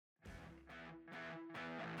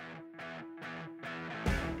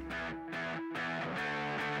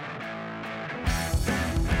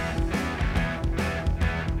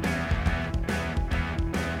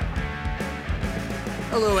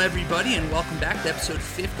Hello, everybody, and welcome back to episode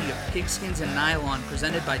 50 of Pigskins and Nylon,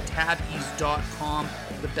 presented by TabEase.com,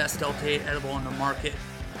 the best LTA edible on the market.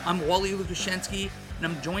 I'm Wally Lukashensky, and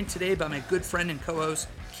I'm joined today by my good friend and co-host,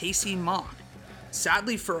 Casey Mock.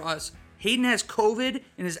 Sadly for us, Hayden has COVID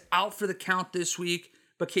and is out for the count this week,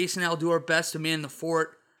 but Casey and I will do our best to man the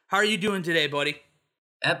fort. How are you doing today, buddy?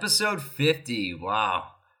 Episode 50, wow.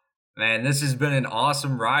 Man, this has been an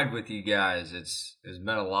awesome ride with you guys. It's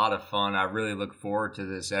been a lot of fun. I really look forward to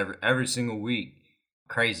this every single week.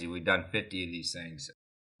 Crazy, we've done 50 of these things.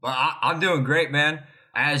 But I'm doing great, man.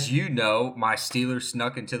 As you know, my Steelers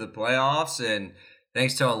snuck into the playoffs, and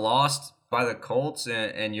thanks to a loss by the Colts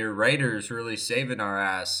and your Raiders really saving our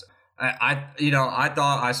ass. I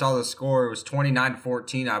thought I saw the score. It was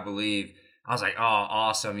 29-14, I believe. I was like, oh,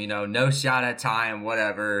 awesome. No shot at time,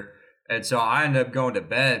 whatever. And so I ended up going to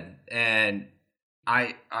bed, and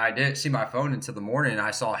I didn't see my phone until the morning, and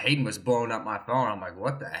I saw Hayden was blowing up my phone. I'm like,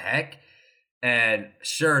 what the heck? And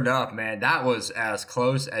sure enough, man, that was as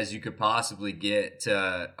close as you could possibly get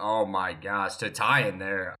to, oh my gosh, to tie in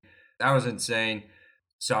there. That was insane.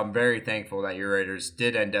 So I'm very thankful that your Raiders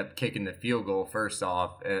did end up kicking the field goal first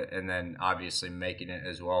off, and then obviously making it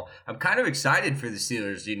as well. I'm kind of excited for the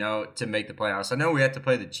Steelers, to make the playoffs. I know we have to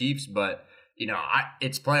play the Chiefs, but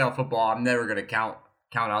it's playoff football. I'm never going to count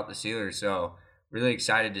out the Steelers. So really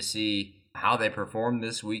excited to see how they perform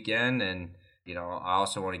this weekend. And, I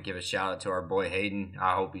also want to give a shout out to our boy Hayden.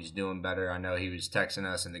 I hope he's doing better. I know he was texting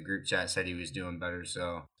us in the group chat, said he was doing better.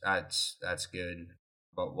 So that's good.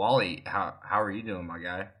 But Wally, how are you doing, my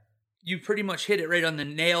guy? You pretty much hit it right on the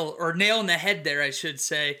nail in the head there, I should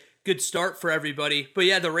say. Good start for everybody. But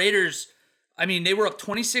yeah, the Raiders, they were up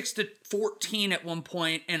 26-14 at one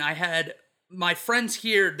point, and I had my friends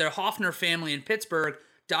here, the Hoffner family in Pittsburgh,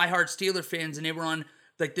 diehard Steeler fans, and they were on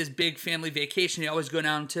like this big family vacation. They always go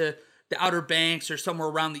down to the Outer Banks or somewhere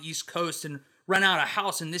around the East Coast and rent out a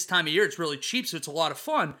house. And this time of year, it's really cheap, so it's a lot of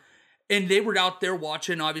fun. And they were out there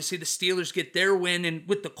watching, obviously, the Steelers get their win. And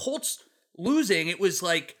with the Colts losing, it was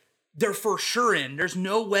like they're for sure in. There's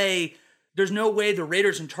no way the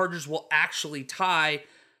Raiders and Chargers will actually tie.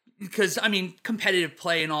 Because, competitive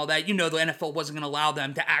play and all that, the NFL wasn't going to allow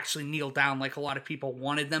them to actually kneel down like a lot of people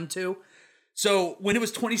wanted them to. So when it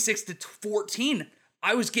was 26-14,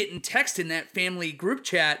 I was getting text in that family group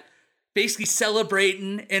chat, basically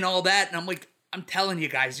celebrating and all that. And I'm like, I'm telling you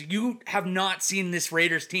guys, you have not seen this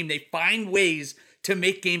Raiders team. They find ways to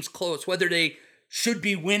make games close. Whether they should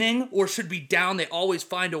be winning or should be down, they always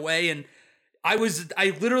find a way. And I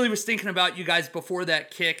literally was thinking about you guys before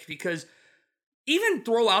that kick, because even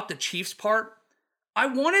throw out the Chiefs part, I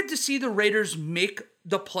wanted to see the Raiders make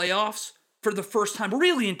the playoffs for the first time,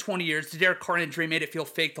 really in 20 years. The Derek Carr injury made it feel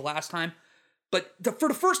fake the last time. But for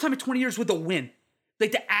the first time in 20 years with a win,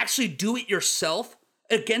 like to actually do it yourself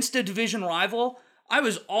against a division rival, I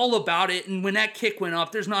was all about it. And when that kick went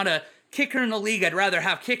up, there's not a kicker in the league I'd rather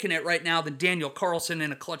have kicking it right now than Daniel Carlson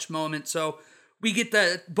in a clutch moment. So we get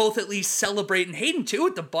to both at least celebrate, and Hayden too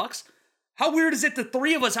with the Bucs. How weird is it the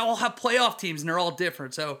three of us all have playoff teams and they're all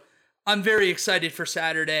different? So I'm very excited for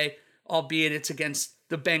Saturday, albeit it's against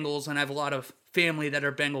the Bengals, and I have a lot of family that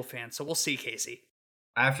are Bengal fans. So we'll see, Casey.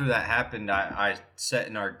 After that happened, I set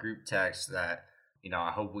in our group text that,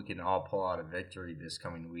 I hope we can all pull out a victory this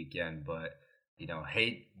coming weekend. But,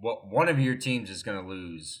 one of your teams is going to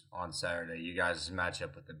lose on Saturday. You guys match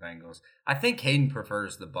up with the Bengals. I think Hayden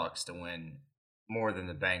prefers the Bucs to win more than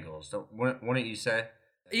the Bengals. Wouldn't you say?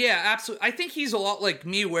 Yeah, absolutely. I think he's a lot like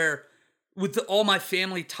me, where with all my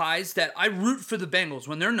family ties, that I root for the Bengals.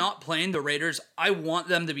 When they're not playing the Raiders, I want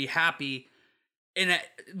them to be happy. And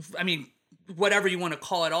whatever you want to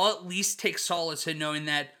call it, I'll at least take solace in knowing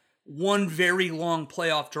that one very long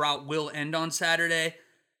playoff drought will end on Saturday.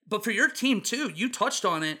 But for your team too, you touched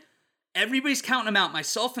on it. Everybody's counting them out,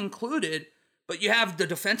 myself included. But you have the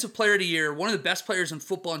defensive player of the year, one of the best players in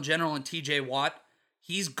football in general, in TJ Watt.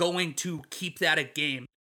 He's going to keep that a game.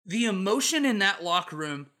 The emotion in that locker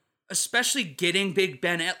room, especially getting Big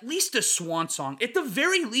Ben at least a swan song. At the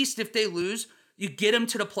very least, if they lose, you get them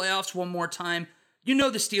to the playoffs one more time. The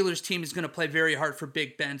Steelers team is going to play very hard for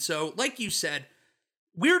Big Ben. So, like you said,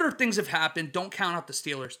 weirder things have happened. Don't count out the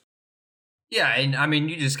Steelers. Yeah, and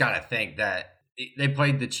you just got to think that they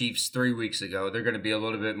played the Chiefs 3 weeks ago. They're going to be a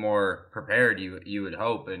little bit more prepared, you would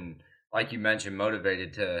hope. And like you mentioned,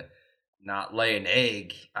 motivated to not lay an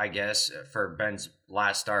egg, I guess, for Ben's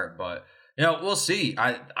last start. But, we'll see.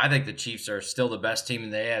 I think the Chiefs are still the best team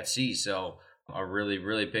in the AFC, so a really,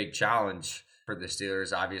 really big challenge for the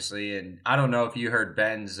Steelers, obviously. And I don't know if you heard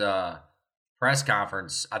Ben's press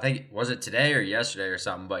conference. I think, was it today or yesterday or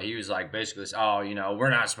something? But he was like, basically, oh,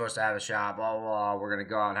 we're not supposed to have a shot, blah, blah, blah. We're going to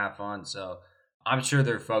go out and have fun. So I'm sure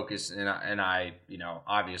they're focused, and I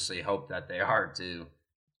obviously hope that they are too.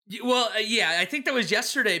 Well, yeah, I think that was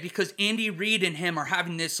yesterday because Andy Reid and him are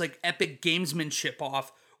having this like epic gamesmanship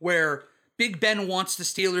off where Big Ben wants the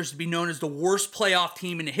Steelers to be known as the worst playoff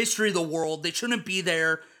team in the history of the world. They shouldn't be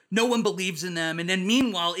there. No one believes in them. And then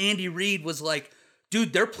meanwhile, Andy Reid was like,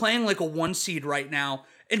 dude, they're playing like a 1 seed right now.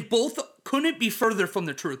 And both couldn't be further from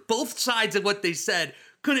the truth. Both sides of what they said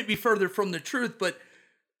couldn't be further from the truth. But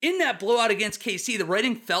in that blowout against KC, the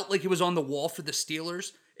writing felt like it was on the wall for the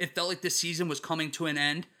Steelers. It felt like the season was coming to an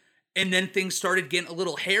end. And then things started getting a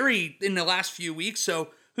little hairy in the last few weeks. So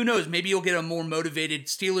who knows? Maybe you'll get a more motivated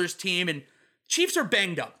Steelers team. And Chiefs are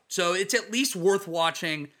banged up. So it's at least worth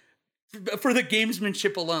watching for the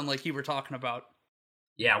gamesmanship alone, like you were talking about.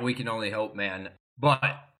 Yeah, we can only hope, man. But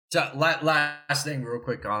last thing real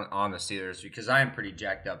quick on the Steelers, because I am pretty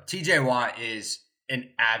jacked up. TJ Watt is an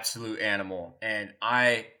absolute animal, and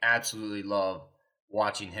I absolutely love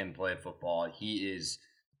watching him play football. He is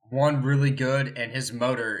really good, and his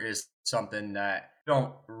motor is something that you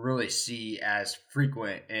don't really see as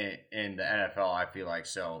frequent in the NFL, I feel like.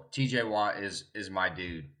 So TJ Watt is my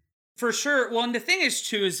dude. For sure. Well, and the thing is,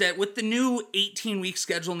 too, is that with the new 18-week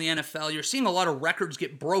schedule in the NFL, you're seeing a lot of records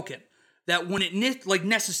get broken that wouldn't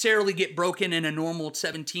necessarily get broken in a normal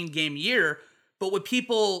 17-game year. But when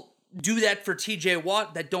people do that for TJ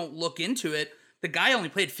Watt that don't look into it, the guy only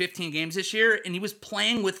played 15 games this year, and he was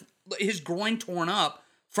playing with his groin torn up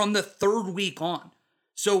from the 3rd week on.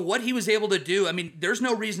 So what he was able to do, I mean, there's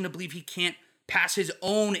no reason to believe he can't pass his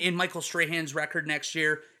own in Michael Strahan's record next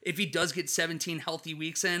year if he does get 17 healthy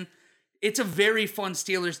weeks in. It's a very fun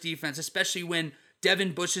Steelers defense, especially when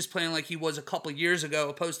Devin Bush is playing like he was a couple years ago,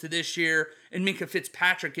 opposed to this year, and Minkah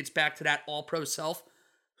Fitzpatrick gets back to that all-pro self.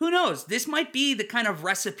 Who knows? This might be the kind of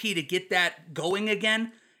recipe to get that going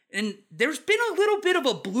again. And there's been a little bit of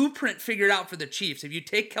a blueprint figured out for the Chiefs. If you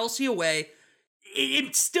take Kelce away,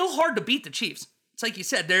 it's still hard to beat the Chiefs. It's like you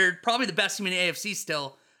said, they're probably the best team in the AFC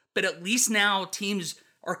still, but at least now teams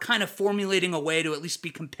are kind of formulating a way to at least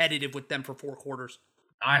be competitive with them for 4 quarters.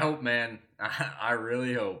 I hope, man. I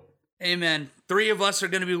really hope. Amen. 3 of us are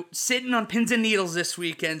going to be sitting on pins and needles this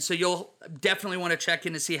weekend, so you'll definitely want to check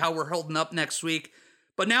in to see how we're holding up next week.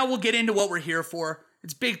 But now we'll get into what we're here for.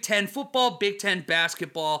 It's Big Ten football, Big Ten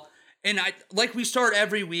basketball, and like we start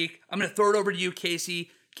every week, I'm going to throw it over to you,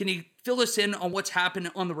 Casey. Can you fill us in on what's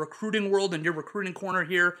happened on the recruiting world and your recruiting corner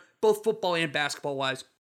here, both football and basketball-wise?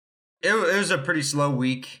 It was a pretty slow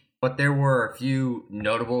week, but there were a few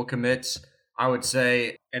notable commits. I would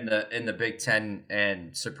say in the Big Ten,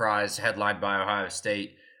 and surprise, headlined by Ohio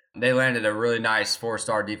State. They landed a really nice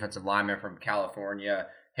 4-star defensive lineman from California.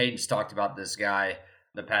 Hayden's talked about this guy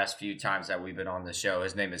the past few times that we've been on the show.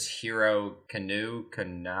 His name is Hero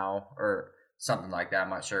Canal, or something like that. I'm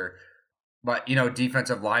not sure. But,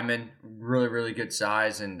 defensive lineman, really, really good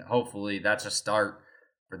size, and hopefully that's a start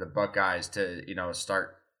for the Buckeyes to,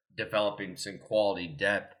 start developing some quality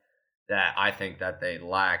depth that I think that they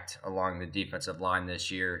lacked along the defensive line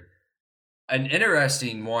this year. An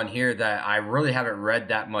interesting one here that I really haven't read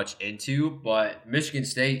that much into, but Michigan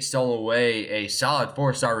State stole away a solid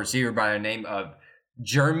 4-star receiver by the name of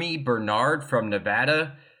Jeremy Bernard from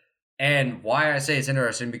Nevada. And why I say it's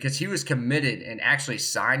interesting, because he was committed and actually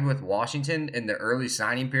signed with Washington in the early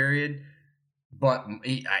signing period, but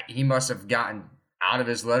he must have gotten out of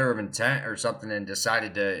his letter of intent or something and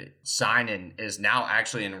decided to sign and is now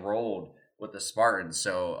actually enrolled with the Spartans.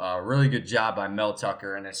 So really good job by Mel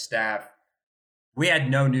Tucker and his staff. We had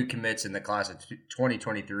no new commits in the class of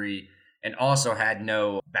 2023 and also had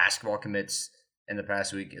no basketball commits in the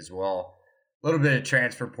past week as well. A little bit of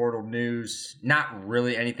transfer portal news, not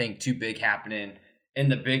really anything too big happening in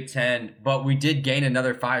the Big Ten, but we did gain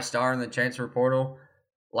another 5-star in the transfer portal.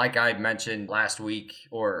 Like I mentioned last week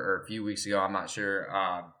or a few weeks ago, I'm not sure,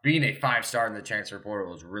 being a 5-star in the transfer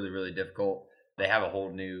portal is really, really difficult. They have a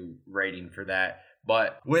whole new rating for that.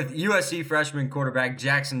 But with USC freshman quarterback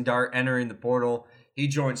Jackson Dart entering the portal, he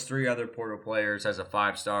joins 3 other portal players as a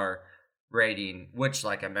 5-star rating, which,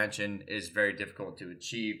 like I mentioned, is very difficult to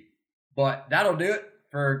achieve. But that'll do it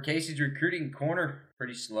for Casey's recruiting corner.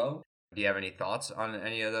 Pretty slow. Do you have any thoughts on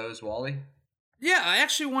any of those, Wally? Yeah, I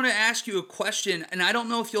actually want to ask you a question, and I don't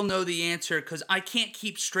know if you'll know the answer because I can't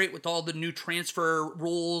keep straight with all the new transfer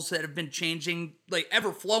rules that have been changing, like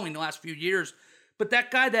ever flowing the last few years. But that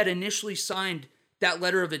guy that initially signed that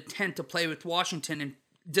letter of intent to play with Washington and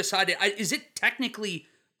decided, is it technically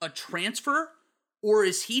a transfer, or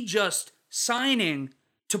is he just signing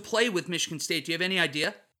to play with Michigan State? Do you have any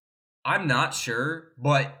idea? I'm not sure,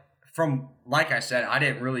 but from like I said, I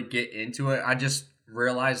didn't really get into it. I just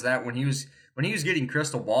realized that when he was getting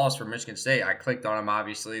crystal balls for Michigan State, I clicked on him.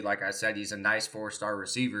 Obviously, like I said, he's a nice 4-star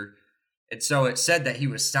receiver, and so it said that he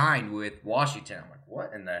was signed with Washington. I'm like,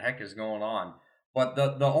 what in the heck is going on? But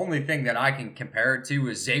the only thing that I can compare it to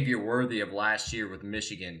is Xavier Worthy of last year with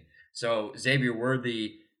Michigan. So Xavier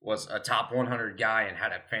Worthy was a top 100 guy and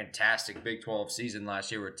had a fantastic Big 12 season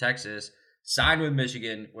last year with Texas. Signed with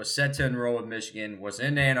Michigan, was set to enroll with Michigan, was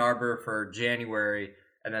in Ann Arbor for January,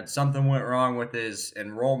 and then something went wrong with his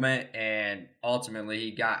enrollment, and ultimately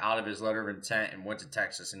he got out of his letter of intent and went to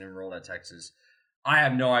Texas and enrolled at Texas. I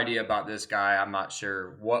have no idea about this guy. I'm not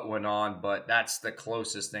sure what went on, but that's the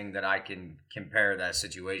closest thing that I can compare that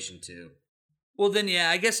situation to. Well, then, yeah,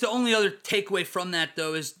 I guess the only other takeaway from that,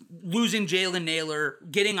 though, is losing Jalen Nailor,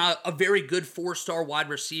 getting a very good 4-star wide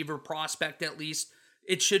receiver prospect at least.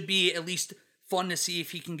 It should be at least fun to see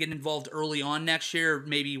if he can get involved early on next year,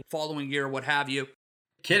 maybe following year, what have you.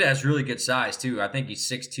 Kid has really good size, too. I think he's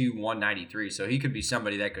 6'2", 193, so he could be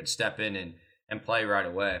somebody that could step in and play right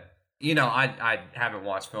away. You know, I haven't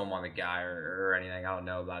watched film on the guy or anything. I don't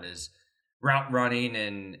know about his route running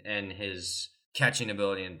and his catching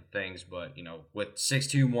ability and things, but, you know, with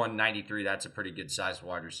 6'2", 193, that's a pretty good sized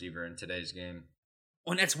wide receiver in today's game.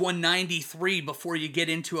 And that's 193 before you get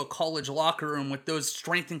into a college locker room with those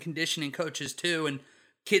strength and conditioning coaches too. And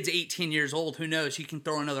kid's 18 years old. Who knows? He can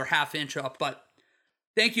throw another half inch up. But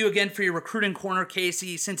thank you again for your recruiting corner,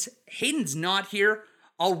 Casey. Since Hayden's not here,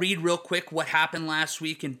 I'll read real quick what happened last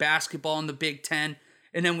week in basketball in the Big Ten,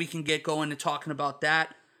 and then we can get going to talking about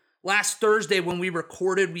that. Last Thursday when we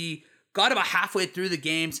recorded, we got about halfway through the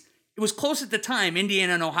games. It was close at the time,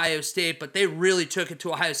 Indiana and Ohio State, but they really took it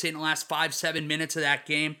to Ohio State in the last 5-7 minutes of that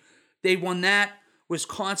game. They won that.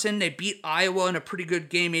 Wisconsin, they beat Iowa in a pretty good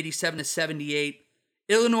game, 87-78.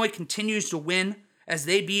 Illinois continues to win as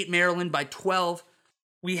they beat Maryland by 12.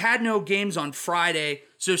 We had no games on Friday,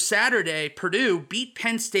 so Saturday, Purdue beat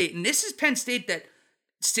Penn State, and this is Penn State that,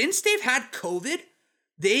 since they've had COVID,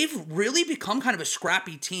 they've really become kind of a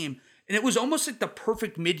scrappy team. And it was almost like the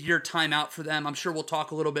perfect mid-year timeout for them. I'm sure we'll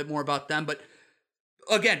talk a little bit more about them. But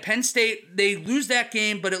again, Penn State, they lose that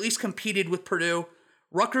game, but at least competed with Purdue.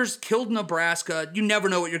 Rutgers killed Nebraska. You never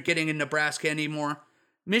know what you're getting in Nebraska anymore.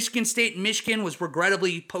 Michigan State, Michigan was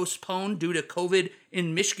regrettably postponed due to COVID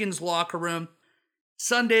in Michigan's locker room.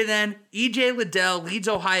 Sunday then, E.J. Liddell leads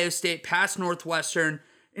Ohio State past Northwestern.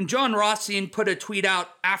 And John Rothstein put a tweet out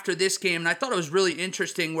after this game, and I thought it was really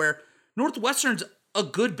interesting, where Northwestern's a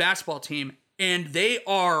good basketball team, and they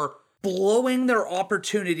are blowing their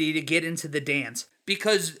opportunity to get into the dance,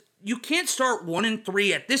 because you can't start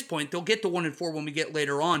 1-3 at this point. They'll get to 1-4 when we get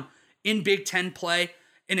later on in Big Ten play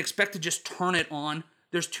and expect to just turn it on.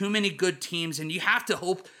 There's too many good teams, and you have to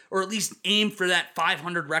hope, or at least aim for that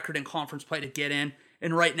 500 record in conference play to get in.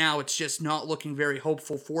 And right now, it's just not looking very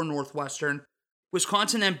hopeful for Northwestern.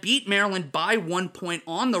 Wisconsin then beat Maryland by 1 point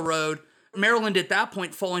on the road. Maryland at that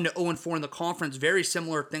point falling to 0-4 in the conference. Very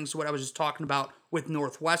similar things to what I was just talking about with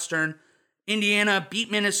Northwestern. Indiana beat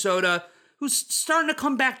Minnesota, who's starting to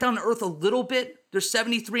come back down to earth a little bit. They're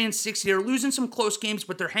 73-60. They're losing some close games,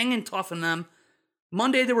 but they're hanging tough in them.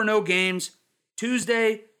 Monday, there were no games.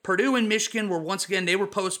 Tuesday, Purdue and Michigan were once again, they were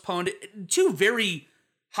postponed. Two very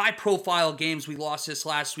high-profile games we lost this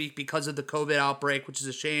last week because of the COVID outbreak, which is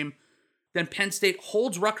a shame. Then Penn State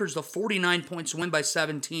holds Rutgers to 49 points to win by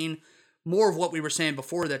 17. More of what we were saying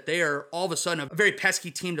before, that they are all of a sudden a very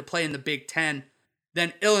pesky team to play in the Big Ten.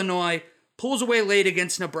 Then Illinois pulls away late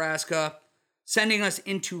against Nebraska, sending us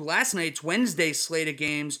into last night's Wednesday slate of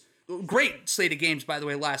games. Great slate of games, by the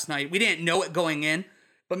way, last night. We didn't know it going in,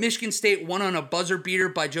 but Michigan State won on a buzzer beater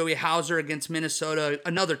by Joey Hauser against Minnesota.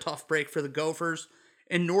 Another tough break for the Gophers.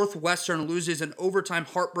 And Northwestern loses an overtime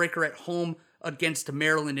heartbreaker at home against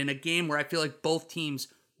Maryland in a game where I feel like both teams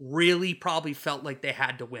really probably felt like they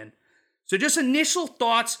had to win. So just initial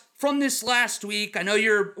thoughts from this last week. I know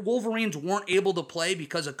your Wolverines weren't able to play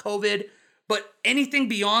because of COVID, but anything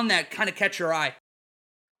beyond that kind of catch your eye?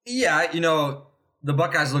 Yeah, you know, the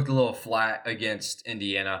Buckeyes looked a little flat against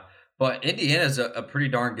Indiana, but Indiana's a pretty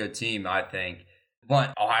darn good team, I think.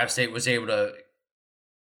 But Ohio State was able to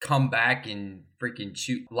come back and freaking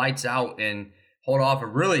shoot lights out and hold off a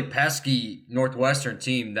really pesky Northwestern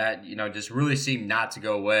team that, you know, just really seemed not to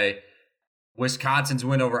go away. Wisconsin's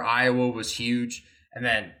win over Iowa was huge. And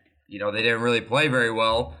then, you know, they didn't really play very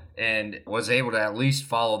well and was able to at least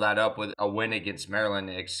follow that up with a win against Maryland.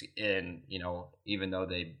 And, you know, even though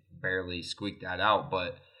they barely squeaked that out,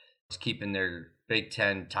 but it's keeping their Big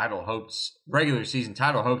Ten title hopes, regular season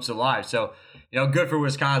title hopes alive. So, you know, good for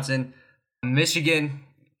Wisconsin. Michigan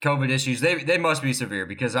COVID issues, they must be severe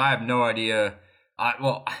because I have no idea.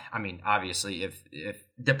 I mean, obviously, if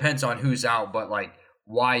depends on who's out, but like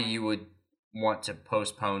why you would want to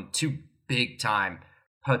postpone two big time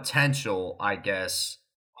potential, I guess,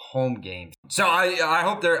 home games. So I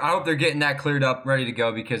hope they're getting that cleared up, ready to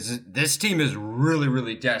go, because this team is really,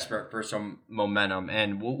 really desperate for some momentum,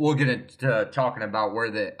 and we'll get into talking about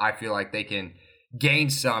where I feel like they can gain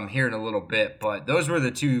some here in a little bit. But those were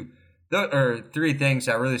the three things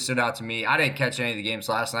that really stood out to me. I didn't catch any of the games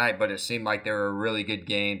last night, but it seemed like they were really good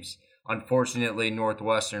games. Unfortunately,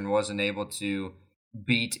 Northwestern wasn't able to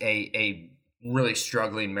beat a really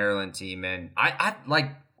struggling Maryland team, and I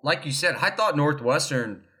like you said, I thought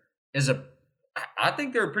Northwestern I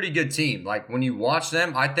think they're a pretty good team. Like when you watch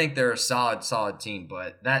them, I think they're a solid team,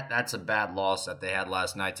 but that's a bad loss that they had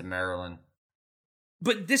last night to Maryland.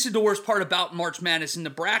 But this is the worst part about March Madness in the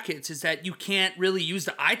brackets, is that you can't really use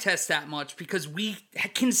the eye test that much, because you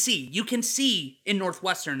can see in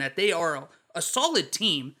Northwestern that they are a solid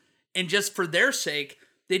team, and just for their sake,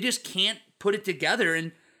 they just can't put it together.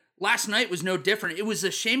 And last night was no different. It was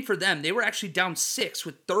a shame for them. They were actually down 6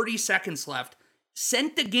 with 30 seconds left,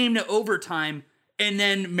 sent the game to overtime, and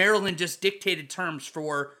then Maryland just dictated terms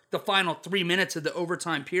for the final 3 minutes of the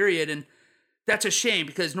overtime period. And that's a shame,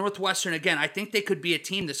 because Northwestern, again, I think they could be a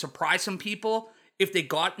team to surprise some people if they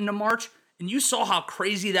got into March. And you saw how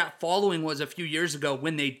crazy that following was a few years ago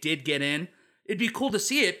when they did get in. It'd be cool to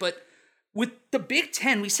see it, but with the Big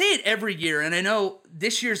Ten, we say it every year, and I know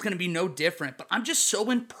this year is going to be no different, but I'm just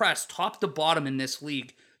so impressed top to bottom in this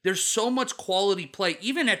league. There's so much quality play,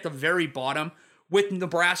 even at the very bottom with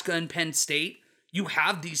Nebraska and Penn State. You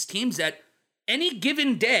have these teams that any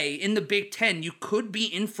given day in the Big Ten, you could be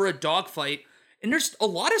in for a dogfight. And there's a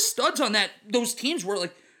lot of studs on those teams where,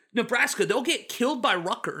 like Nebraska, they'll get killed by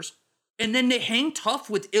Rutgers, and then they hang tough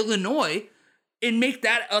with Illinois and make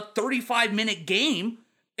that a 35-minute game,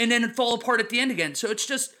 and then fall apart at the end again. So it's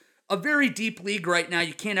just a very deep league right now.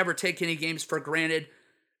 You can't ever take any games for granted.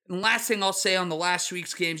 And last thing I'll say on the last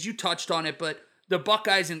week's games, you touched on it, but the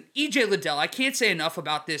Buckeyes and EJ Liddell, I can't say enough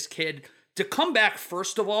about this kid. To come back,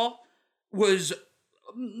 first of all, was,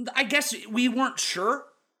 I guess we weren't sure.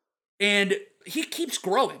 And he keeps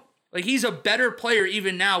growing. Like, he's a better player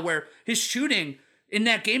even now, where his shooting in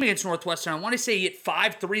that game against Northwestern, I want to say he hit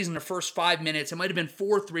 5 threes in the first 5 minutes. It might have been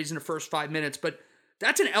 4 threes in the first 5 minutes, but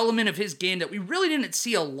that's an element of his game that we really didn't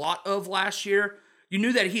see a lot of last year. You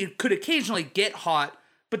knew that he could occasionally get hot,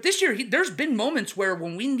 but this year there's been moments where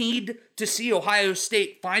when we need to see Ohio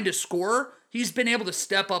State find a scorer, he's been able to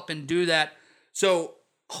step up and do that. So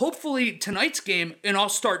hopefully tonight's game, and I'll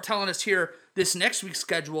start telling us here this next week's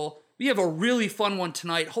schedule, we have a really fun one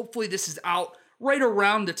tonight. Hopefully this is out right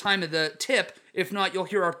around the time of the tip. If not, you'll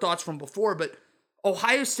hear our thoughts from before. But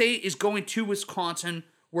Ohio State is going to Wisconsin,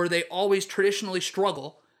 where they always traditionally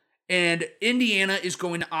struggle. And Indiana is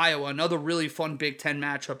going to Iowa, another really fun Big Ten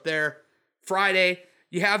matchup there. Friday,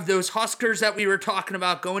 you have those Huskers that we were talking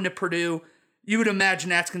about going to Purdue. You would imagine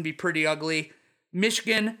that's going to be pretty ugly.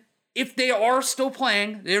 Michigan, if they are still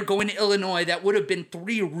playing, they're going to Illinois. That would have been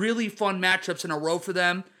 3 really fun matchups in a row for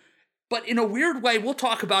them. But in a weird way, we'll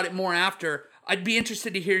talk about it more after. I'd be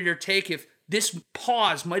interested to hear your take if this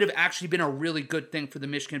pause might have actually been a really good thing for the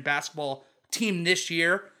Michigan basketball team this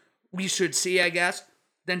year. We should see, I guess.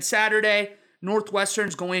 Then Saturday,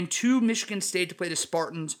 Northwestern's going to Michigan State to play the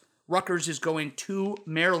Spartans. Rutgers is going to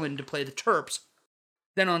Maryland to play the Terps.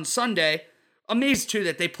 Then on Sunday, amazed too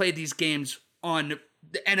that they played these games on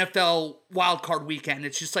the NFL wildcard weekend.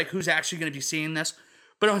 It's just like, who's actually going to be seeing this?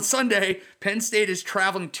 But on Sunday, Penn State is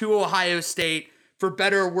traveling to Ohio State. For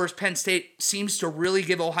better or worse, Penn State seems to really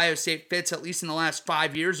give Ohio State fits, at least in the last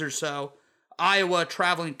 5 years or so. Iowa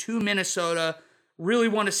traveling to Minnesota. Really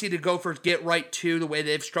want to see the Gophers get right too, the way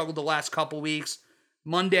they've struggled the last couple weeks.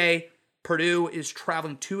 Monday, Purdue is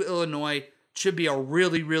traveling to Illinois. Should be a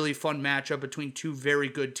really, really fun matchup between two very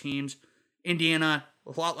good teams. Indiana,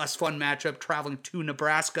 a lot less fun matchup, traveling to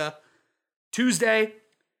Nebraska. Tuesday,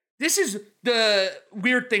 this is the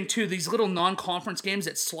weird thing too, these little non-conference games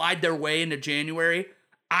that slide their way into January.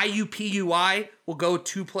 IUPUI will go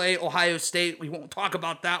to play Ohio State. We won't talk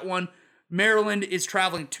about that one. Maryland is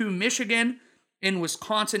traveling to Michigan, and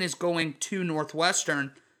Wisconsin is going to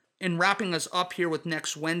Northwestern. And wrapping us up here with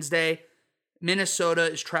next Wednesday, Minnesota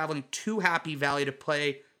is traveling to Happy Valley to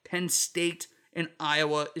play Penn State, and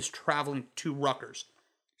Iowa is traveling to Rutgers.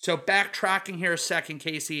 So backtracking here a second,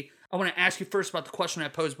 Casey, I want to ask you first about the question I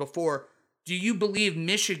posed before. Do you believe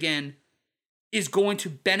Michigan is going to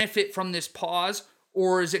benefit from this pause,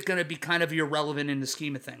 or is it going to be kind of irrelevant in the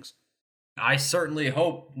scheme of things? I certainly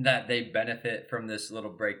hope that they benefit from this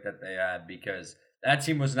little break that they had, because that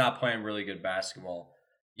team was not playing really good basketball.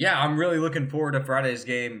 Yeah, I'm really looking forward to Friday's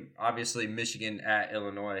game. Obviously, Michigan at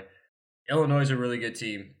Illinois. Illinois is a really good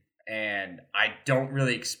team, and I don't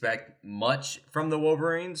really expect much from the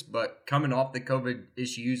Wolverines, but coming off the COVID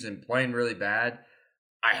issues and playing really bad,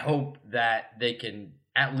 I hope that they can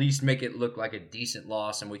at least make it look like a decent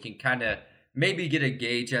loss, and we can kind of maybe get a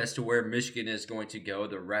gauge as to where Michigan is going to go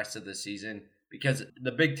the rest of the season. Because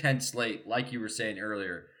the Big Ten slate, like you were saying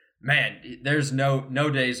earlier, man, there's no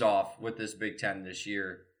days off with this Big Ten this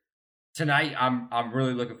year. Tonight, I'm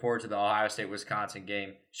really looking forward to the Ohio State-Wisconsin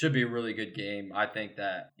game. Should be a really good game. I think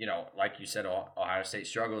that, like you said, Ohio State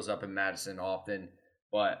struggles up in Madison often,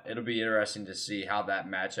 but it'll be interesting to see how that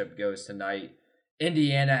matchup goes tonight.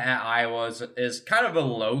 Indiana at Iowa is kind of a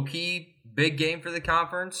low-key big game for the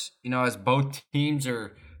conference, as both teams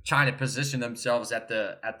are trying to position themselves at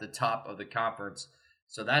the top of the conference.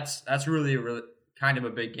 So that's really kind of a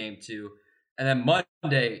big game too. And then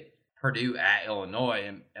Monday, Purdue at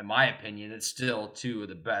Illinois, in my opinion, it's still two of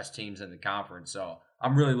the best teams in the conference. So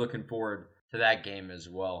I'm really looking forward to that game as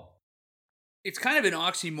well. It's kind of an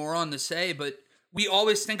oxymoron to say, but we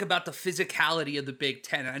always think about the physicality of the Big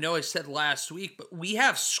Ten. I know I said last week, but we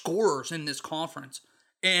have scorers in this conference.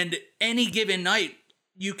 And any given night,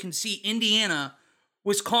 you can see Indiana,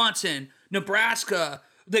 Wisconsin, Nebraska,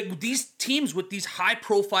 these teams with these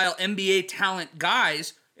high-profile NBA talent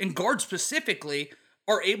guys, and guards specifically,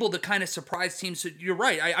 are able to kind of surprise teams. So you're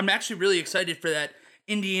right. I'm actually really excited for that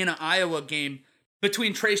Indiana-Iowa game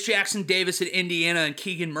between Trace Jackson-Davis at Indiana and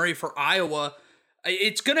Keegan Murray for Iowa.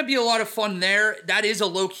 It's going to be a lot of fun there. That is a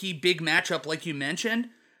low-key big matchup, like you mentioned.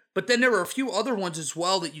 But then there were a few other ones as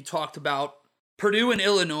well that you talked about. Purdue and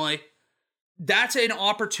Illinois. That's an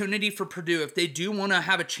opportunity for Purdue. If they do want to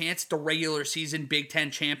have a chance at the regular season Big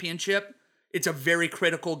Ten championship, it's a very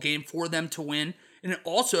critical game for them to win. And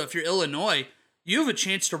also, if you're Illinois, you have a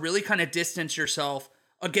chance to really kind of distance yourself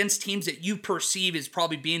against teams that you perceive as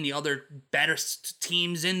probably being the other better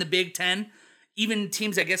teams in the Big Ten. Even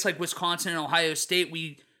teams, I guess, like Wisconsin and Ohio State,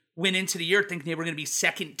 we went into the year thinking they were going to be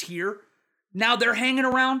second tier. Now they're hanging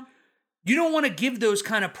around. You don't want to give those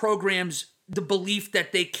kind of programs the belief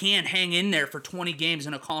that they can hang in there for 20 games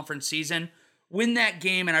in a conference season. Win that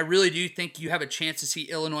game, and I really do think you have a chance to see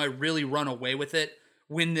Illinois really run away with it,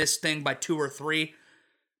 win this thing by 2 or 3.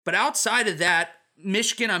 But outside of that,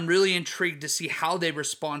 Michigan, I'm really intrigued to see how they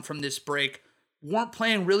respond from this break. Weren't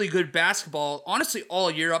playing really good basketball, honestly,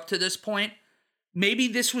 all year up to this point. Maybe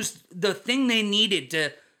this was the thing they needed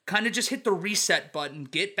to kind of just hit the reset button,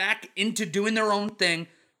 get back into doing their own thing,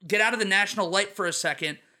 get out of the national light for a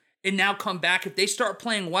second, and now come back. If they start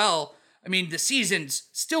playing well, I mean, the season's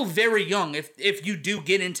still very young. If you do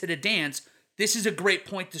get into the dance, this is a great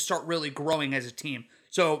point to start really growing as a team.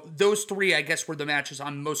 So those three, I guess, were the matches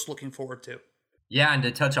I'm most looking forward to. Yeah, and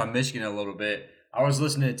to touch on Michigan a little bit, I was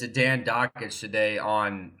listening to Dan Dakich today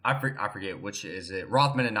on, I forget which is it,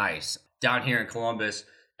 Rothman and Ice, down here in Columbus,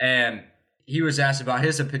 and he was asked about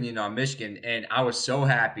his opinion on Michigan, and I was so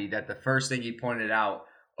happy that the first thing he pointed out,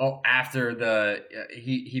 after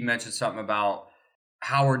he mentioned something about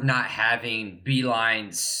Howard not having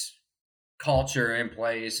Beilein's culture in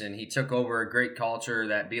place, and he took over a great culture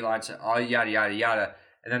that Beilein said, oh, yada, yada, yada.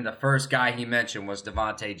 And then the first guy he mentioned was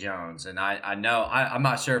Devontae Jones. And I know, I'm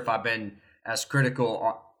not sure if I've been as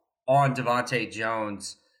critical on Devontae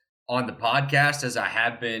Jones on the podcast as I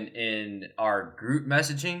have been in our group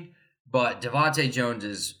messaging. But Devontae Jones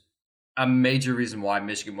is a major reason why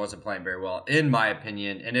Michigan wasn't playing very well, in my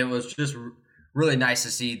opinion. And it was just really nice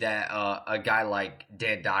to see that a guy like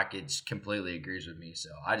Dan Dakich completely agrees with me. So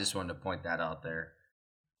I just wanted to point that out there.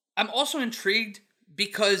 I'm also intrigued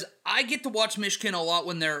because I get to watch Michigan a lot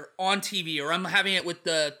when they're on TV, or I'm having it with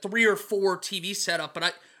the 3 or 4 TV setup,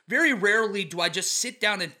 but very rarely do I just sit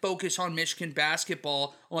down and focus on Michigan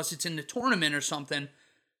basketball unless it's in the tournament or something.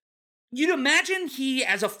 You'd imagine he,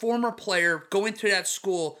 as a former player going through that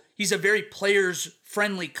school, he's a very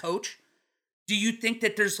players-friendly coach. Do you think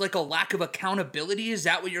that there's like a lack of accountability? Is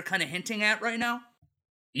that what you're kind of hinting at right now?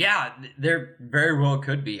 Yeah, there very well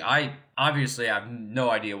could be. I obviously have no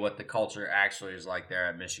idea what the culture actually is like there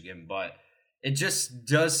at Michigan, but it just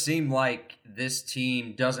does seem like this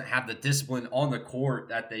team doesn't have the discipline on the court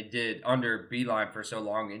that they did under Beilein for so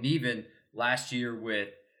long, and even last year with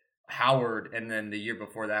Howard, and then the year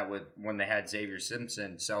before that with when they had Xavier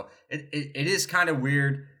Simpson. So it is kind of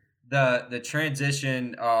weird, the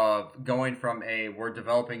transition of going from we're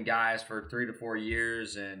developing guys for 3 to 4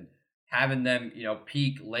 years and having them,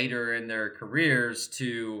 peak later in their careers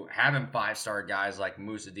to having 5-star guys like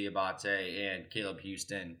Moussa Diabate and Caleb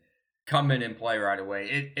Houston come in and play right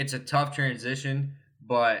away. It's a tough transition,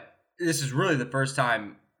 but this is really the first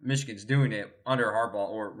time Michigan's doing it under Harbaugh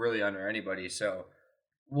or really under anybody. So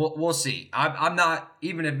we'll see. I'm not,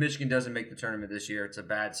 even if Michigan doesn't make the tournament this year, it's a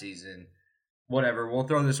bad season. Whatever, we'll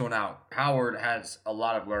throw this one out. Howard has a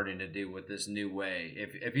lot of learning to do with this new way.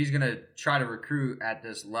 If he's going to try to recruit at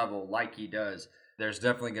this level like he does, there's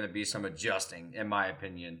definitely going to be some adjusting, in my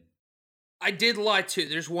opinion. I did lie too.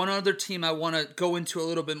 There's one other team I want to go into a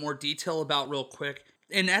little bit more detail about real quick,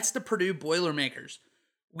 and that's the Purdue Boilermakers.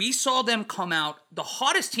 We saw them come out the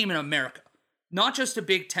hottest team in America, not just a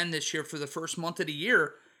Big Ten this year for the first month of the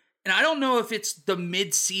year. And I don't know if it's the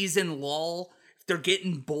mid-season lull, if they're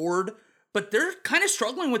getting bored, but they're kind of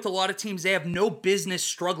struggling with a lot of teams they have no business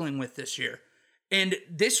struggling with this year. And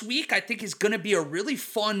this week, I think, is going to be a really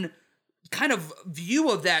fun kind of view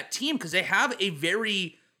of that team because they have a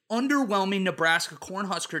very underwhelming Nebraska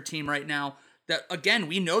Cornhusker team right now that, again,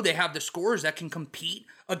 we know they have the scores that can compete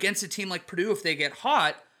against a team like Purdue if they get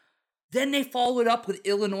hot. Then they follow it up with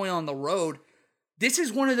Illinois on the road. This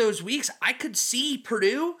is one of those weeks I could see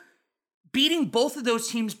Purdue beating both of those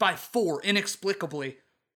teams by 4 inexplicably.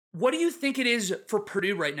 What do you think it is for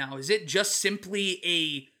Purdue right now? Is it just simply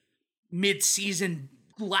a mid-season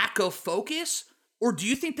lack of focus? Or do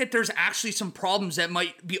you think that there's actually some problems that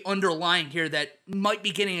might be underlying here that might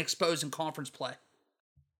be getting exposed in conference play?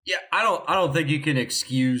 Yeah, I don't think you can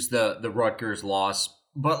excuse the Rutgers loss,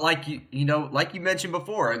 but like like you mentioned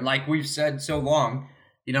before, and like we've said so long,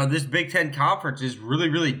 this Big Ten conference is really,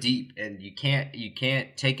 really deep, and you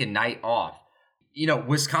can't take a night off.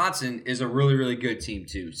 Wisconsin is a really, really good team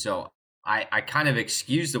too. So I kind of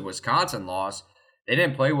excuse the Wisconsin loss. They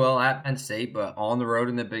didn't play well at Penn State, but on the road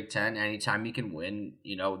in the Big Ten, anytime you can win,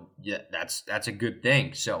 that's a good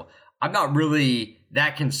thing. So I'm not really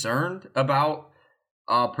that concerned about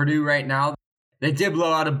Purdue right now. They did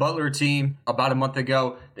blow out a Butler team about a month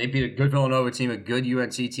ago. They beat a good Villanova team, a good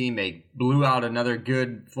UNC team. They blew out another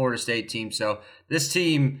good Florida State team. So this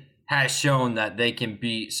team has shown that they can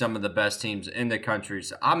beat some of the best teams in the country.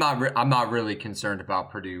 So I'm not really concerned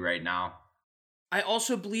about Purdue right now. I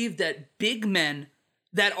also believe that big men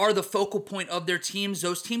that are the focal point of their teams,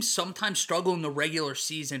 those teams sometimes struggle in the regular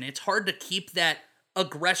season. It's hard to keep that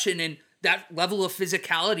aggression and that level of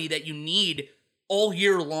physicality that you need all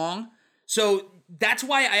year long. So that's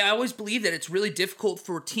why I always believe that it's really difficult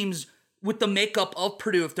for teams with the makeup of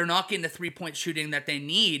Purdue, if they're not getting the three-point shooting that they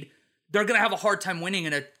need, they're going to have a hard time winning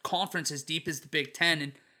in a conference as deep as the Big Ten.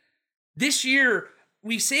 And this year,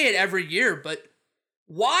 we say it every year, but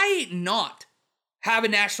why not have a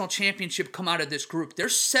national championship come out of this group?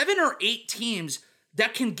 There's 7 or 8 teams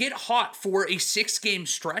that can get hot for a 6-game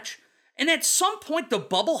stretch, and at some point, the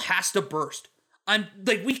bubble has to burst.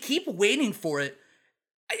 We keep waiting for it.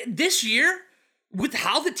 This year, with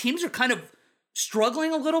how the teams are kind of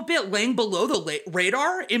struggling a little bit, laying below the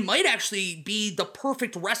radar, it might actually be the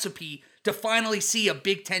perfect recipe to finally see a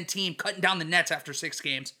Big Ten team cutting down the nets after 6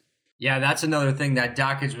 games. Yeah, that's another thing that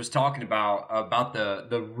Dockage was talking about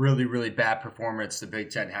the really, really bad performance the Big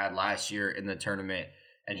Ten had last year in the tournament.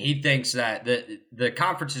 And he thinks that the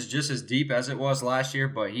conference is just as deep as it was last year,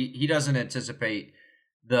 but he doesn't anticipate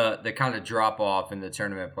the kind of drop-off in the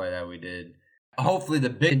tournament play that we did. Hopefully the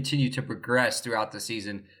Big continue to progress throughout the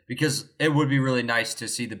season because it would be really nice to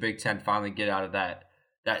see the Big Ten finally get out of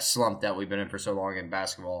that slump that we've been in for so long in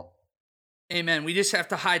basketball. Amen. We just have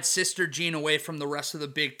to hide Sister Jean away from the rest of the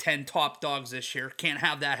Big Ten top dogs this year. Can't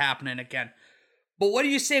have that happening again. But what do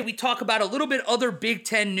you say we talk about a little bit other Big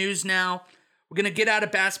Ten news now? We're going to get out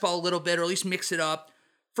of basketball a little bit, or at least mix it up.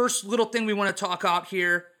 First little thing we want to talk about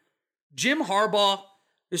here, Jim Harbaugh,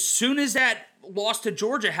 as soon as that loss to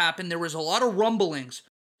Georgia happened, there was a lot of rumblings.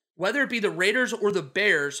 Whether it be the Raiders or the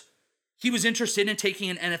Bears, he was interested in taking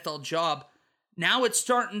an NFL job. Now it's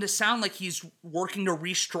starting to sound like he's working to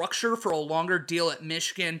restructure for a longer deal at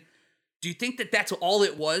Michigan. Do you think that that's all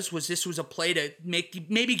it was? This was a play to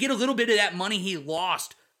maybe get a little bit of that money he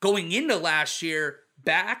lost going into last year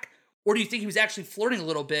back? Or do you think he was actually flirting a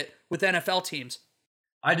little bit with NFL teams?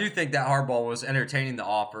 I do think that Harbaugh was entertaining the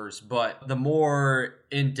offers, but the more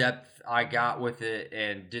in-depth I got with it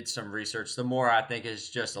and did some research, the more I think it's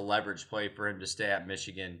just a leverage play for him to stay at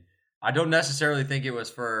Michigan. I don't necessarily think it was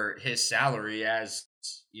for his salary, as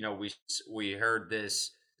we heard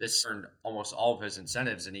this earned almost all of his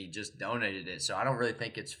incentives and he just donated it. So I don't really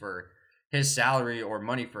think it's for his salary or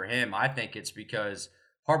money for him. I think it's because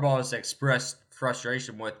Harbaugh has expressed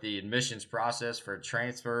frustration with the admissions process for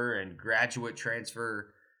transfer and graduate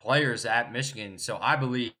transfer players at Michigan. So I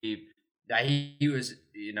believe that he was,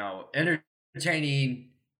 entertaining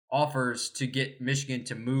offers to get Michigan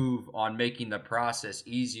to move on making the process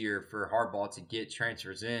easier for Harbaugh to get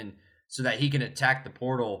transfers in so that he can attack the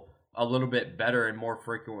portal a little bit better and more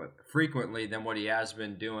frequently than what he has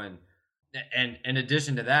been doing. And in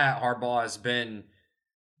addition to that, Harbaugh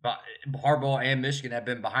and Michigan have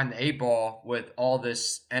been behind the 8 ball with all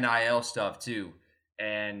this NIL stuff too.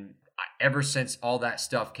 And ever since all that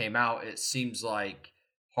stuff came out, it seems like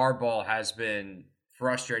Harbaugh has been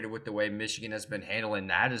frustrated with the way Michigan has been handling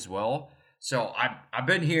that as well. So I've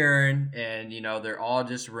been hearing, and they're all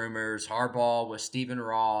just rumors. Harbaugh with Stephen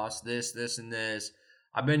Ross, this, and this.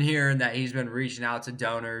 I've been hearing that he's been reaching out to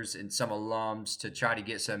donors and some alums to try to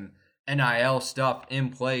get some NIL stuff in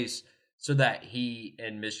place so that he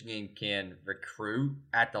and Michigan can recruit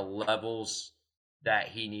at the levels that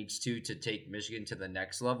he needs to take Michigan to the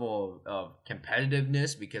next level of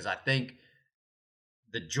competitiveness. Because I think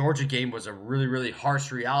the Georgia game was a really, really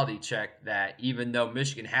harsh reality check that even though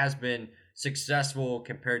Michigan has been successful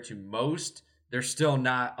compared to most, they're still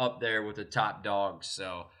not up there with the top dogs.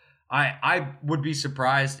 So I would be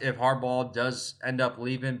surprised if Harbaugh does end up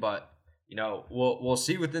leaving, but we'll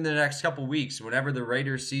see within the next couple weeks, whenever the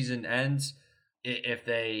Raiders season ends, if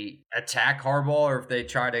they attack Harbaugh or if they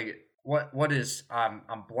try to what is I'm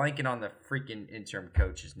blanking on the freaking interim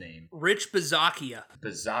coach's name. Rich Bisaccia.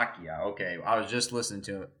 Okay, I was just listening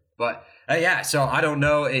to it. But yeah, so I don't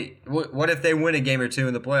know. What if they win a game or two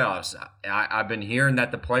in the playoffs? I've been hearing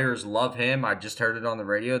that the players love him. I just heard it on the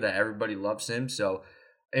radio that everybody loves him. So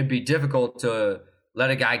it'd be difficult to let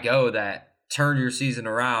a guy go that turned your season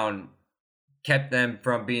around, kept them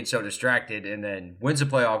from being so distracted, and then wins a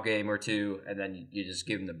playoff game or two, and then you just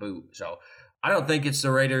give him the boot. So I don't think it's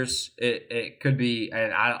the Raiders. It could be,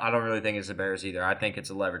 and I don't really think it's the Bears either. I think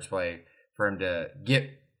it's a leverage play for him to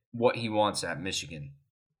get what he wants at Michigan.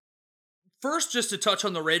 First, just to touch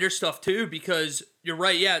on the Raiders stuff too, because you're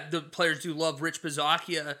right. Yeah, the players do love Rich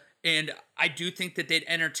Bisaccia, and I do think that they'd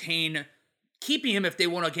entertain keeping him if they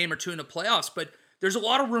won a game or two in the playoffs. But there's a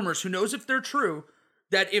lot of rumors, who knows if they're true,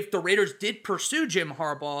 that if the Raiders did pursue Jim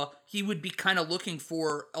Harbaugh, he would be kind of looking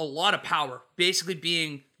for a lot of power, basically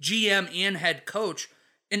being GM and head coach.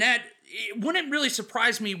 And that it wouldn't really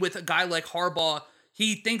surprise me with a guy like Harbaugh.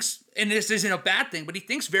 He thinks, and this isn't a bad thing, but he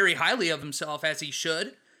thinks very highly of himself, as he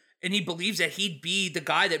should. And he believes that he'd be the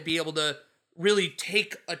guy that'd be able to really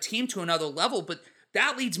take a team to another level. But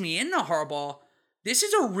that leads me into Harbaugh. This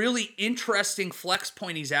is a really interesting flex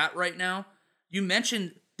point he's at right now. You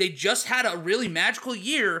mentioned they just had a really magical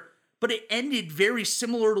year, but it ended very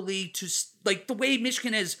similarly to like the way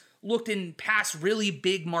Michigan has looked in past really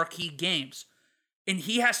big marquee games. And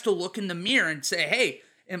he has to look in the mirror and say, hey,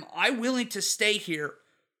 am I willing to stay here,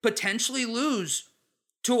 potentially lose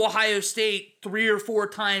to Ohio State 3 or 4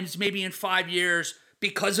 times, maybe in 5 years,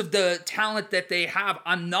 because of the talent that they have,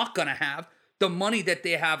 I'm not going to have. The money that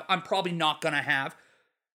they have, I'm probably not going to have.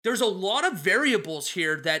 There's a lot of variables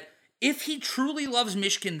here that if he truly loves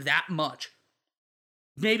Michigan that much,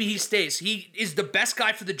 maybe he stays. He is the best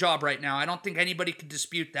guy for the job right now. I don't think anybody could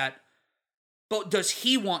dispute that. But does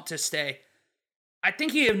he want to stay? I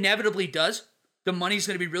think he inevitably does. The money's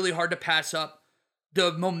going to be really hard to pass up.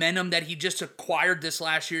 The momentum that he just acquired this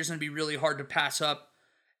last year is going to be really hard to pass up.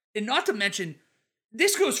 And not to mention,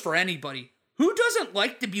 this goes for anybody. Who doesn't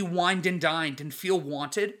like to be wined and dined and feel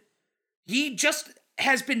wanted? He just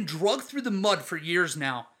has been drugged through the mud for years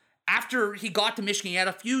now. After he got to Michigan, he had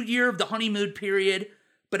a few years of the honeymoon period.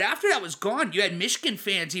 But after that was gone, you had Michigan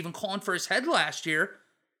fans even calling for his head last year.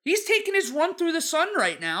 He's taking his run through the sun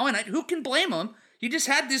right now, and who can blame him? You just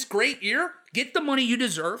had this great year. Get the money you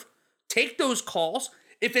deserve. Take those calls.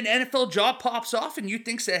 If an NFL job pops off and you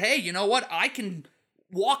think that, hey, you know what? I can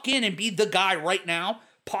walk in and be the guy right now,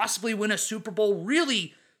 possibly win a Super Bowl,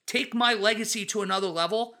 really take my legacy to another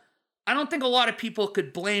level. I don't think a lot of people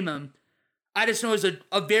could blame him. I just know as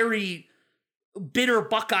a very bitter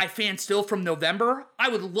Buckeye fan still from November, I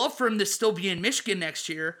would love for him to still be in Michigan next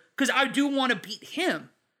year because I do want to beat him.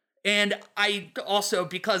 And I also,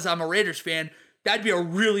 because I'm a Raiders fan, that'd be a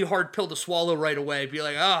really hard pill to swallow right away. Be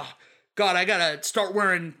like, oh, God, I got to start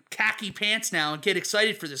wearing khaki pants now and get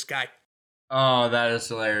excited for this guy. Oh, that is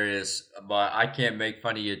hilarious. But I can't make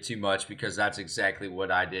fun of you too much because that's exactly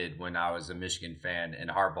what I did when I was a Michigan fan and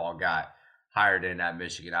Harbaugh got hired in at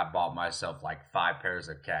Michigan. I bought myself like 5 pairs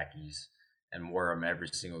of khakis and wore them every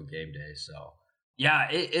single game day. So, yeah,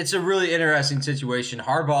 it's a really interesting situation.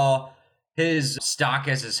 Harbaugh, his stock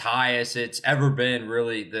is as high as it's ever been,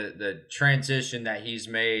 really. The transition that he's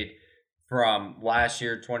made from last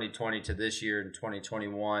year, 2020, to this year in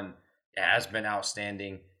 2021 has been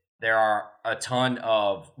outstanding. There are a ton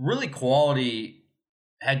of really quality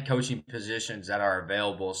head coaching positions that are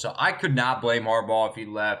available. So I could not blame Harbaugh if he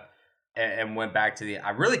left and went back to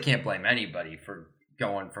I really can't blame anybody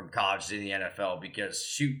going from college to the NFL because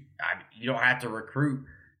shoot, you don't have to recruit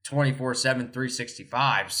 24/7,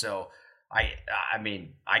 365. So I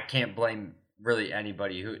mean, I can't blame really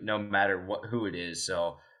anybody who, no matter who it is.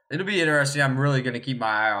 So it'll be interesting. I'm really going to keep my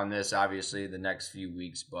eye on this, obviously, the next few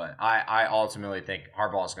weeks. But I ultimately think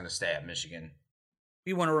Harbaugh is going to stay at Michigan.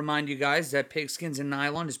 We want to remind you guys that Pigskins and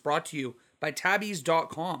Nylon is brought to you by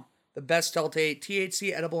Tabby's.com, the best Delta 8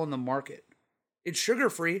 THC edible on the market. It's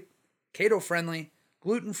sugar-free, keto-friendly,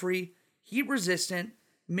 gluten-free, heat-resistant,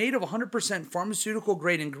 made of 100%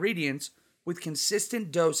 pharmaceutical-grade ingredients with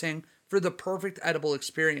consistent dosing for the perfect edible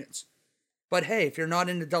experience. But hey, if you're not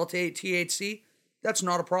into Delta 8 THC, that's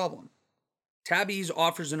not a problem. Tabby's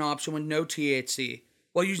offers an option with no THC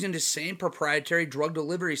while using the same proprietary drug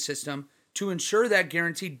delivery system to ensure that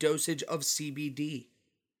guaranteed dosage of CBD.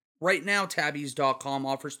 Right now, Tabby's.com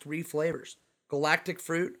offers 3 flavors: galactic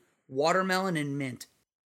fruit, watermelon, and mint.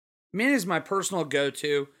 Mint is my personal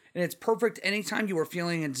go-to, and it's perfect anytime you are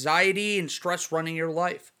feeling anxiety and stress running your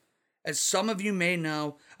life. As some of you may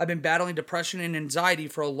know, I've been battling depression and anxiety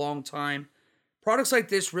for a long time. Products like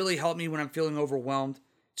this really help me when I'm feeling overwhelmed.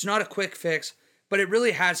 It's not a quick fix, but it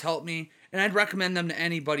really has helped me, and I'd recommend them to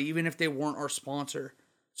anybody, even if they weren't our sponsor.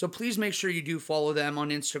 So please make sure you do follow them on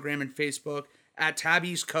Instagram and Facebook at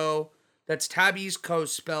Tabby's Co. That's Tabby's Co.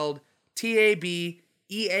 spelled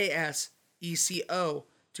TABEASECO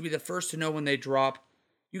to be the first to know when they drop.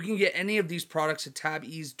 You can get any of these products at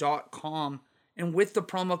Tabby's.com, and with the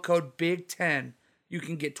promo code BIG10, you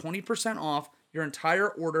can get 20% off your entire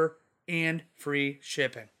order and free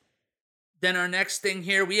shipping. Then our next thing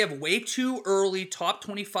here, we have way too early top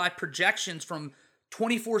 25 projections from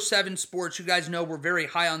 24/7 Sports. You guys know we're very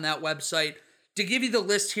high on that website. To give you the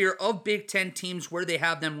list here of Big Ten teams where they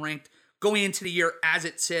have them ranked going into the year as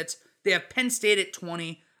it sits, they have Penn State at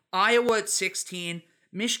 20, Iowa at 16,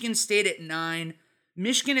 Michigan State at 9,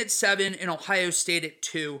 Michigan at 7, and Ohio State at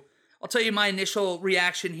 2. I'll tell you my initial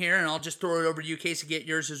reaction here, and I'll just throw it over to you, Casey, get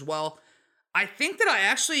yours as well. I think that I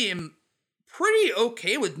actually am pretty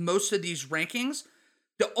okay with most of these rankings.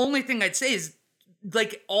 The only thing I'd say is,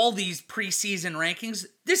 like all these preseason rankings,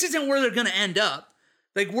 this isn't where they're going to end up.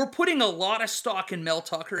 Like, we're putting a lot of stock in Mel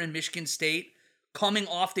Tucker and Michigan State coming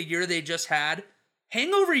off the year they just had.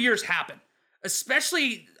 Hangover years happen,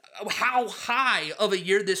 especially how high of a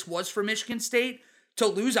year this was for Michigan State to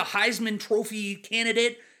lose a Heisman Trophy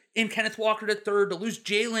candidate in Kenneth Walker III, to lose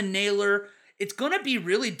Jalen Naylor. It's going to be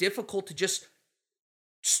really difficult to just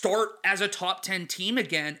start as a top 10 team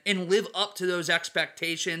again and live up to those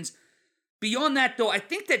expectations. Beyond that, though, I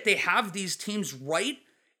think that they have these teams right.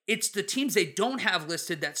 It's the teams they don't have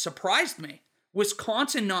listed that surprised me.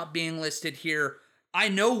 Wisconsin not being listed here. I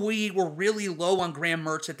know we were really low on Graham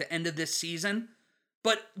Mertz at the end of this season,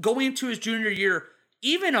 but going into his junior year,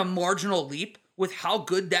 even a marginal leap with how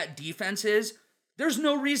good that defense is, there's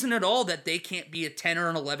no reason at all that they can't be a 10 or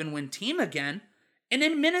an 11 win team again. And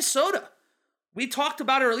in Minnesota, we talked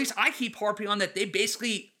about it, or at least I keep harping on that they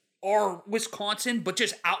basically are Wisconsin, but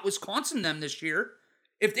just out Wisconsin them this year.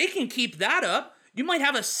 If they can keep that up, you might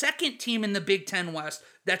have a second team in the Big Ten West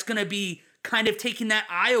that's going to be kind of taking that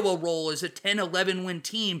Iowa role as a 10, 11 win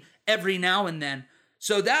team every now and then.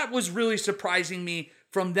 So that was really surprising me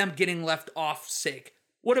from them getting left off sake.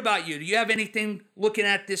 What about you? Do you have anything looking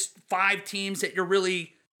at this 5 teams that you're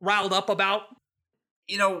really riled up about?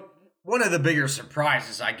 You know, one of the bigger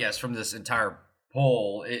surprises, I guess, from this entire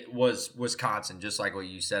poll, it was Wisconsin. Just like what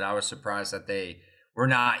you said, I was surprised that they were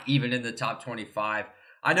not even in the top 25.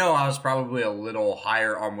 I know I was probably a little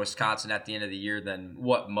higher on Wisconsin at the end of the year than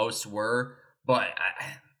what most were, but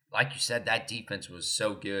like you said, that defense was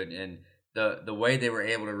so good, and the way they were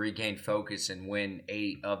able to regain focus and win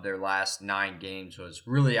 8 of their last 9 games was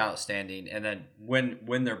really outstanding, and then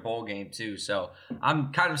win their bowl game too. So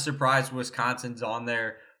I'm kind of surprised Wisconsin's on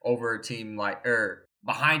there over a team like, or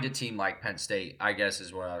behind a team like Penn State, I guess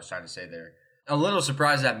is what I was trying to say there. A little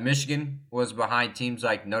surprised that Michigan was behind teams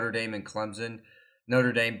like Notre Dame and Clemson.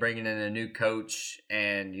 Notre Dame bringing in a new coach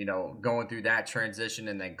and, you know, going through that transition,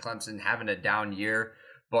 and then Clemson having a down year.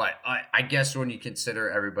 But I guess when you consider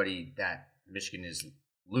everybody that Michigan is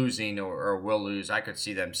losing or will lose, I could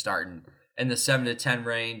see them starting in the 7 to 10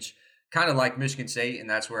 range, kind of like Michigan State, and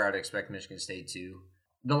that's where I'd expect Michigan State to.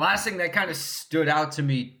 The last thing that kind of stood out to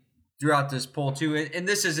me throughout this poll too, and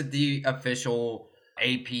this isn't the official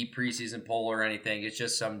AP preseason poll or anything, it's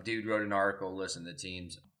just some dude wrote an article listing the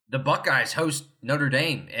teams. The Buckeyes host Notre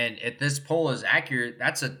Dame, and if this poll is accurate,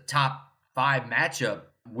 that's a top 5 matchup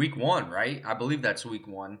week 1, right? I believe that's week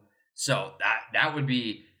 1. So that would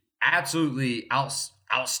be absolutely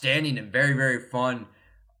outstanding and very, very fun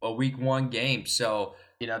a week 1 game. So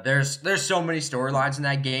There's so many storylines in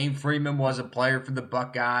that game. Freeman was a player for the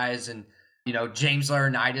Buckeyes, and James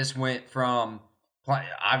Laurinaitis went from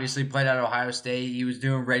obviously played at Ohio State. He was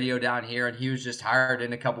doing radio down here, and he was just hired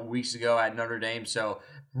in a couple weeks ago at Notre Dame. So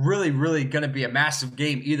really, really going to be a massive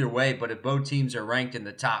game either way. But if both teams are ranked in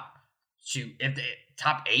the top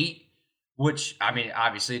 8, which I mean,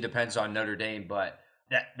 obviously it depends on Notre Dame, but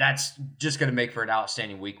that's just going to make for an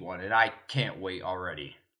outstanding week 1, and I can't wait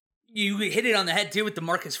already. You hit it on the head, too, with the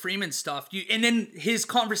Marcus Freeman stuff. And then his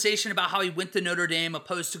conversation about how he went to Notre Dame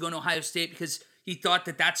opposed to going to Ohio State because he thought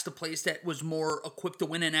that that's the place that was more equipped to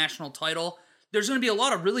win a national title. There's going to be a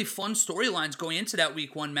lot of really fun storylines going into that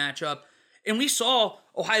week 1 matchup. And we saw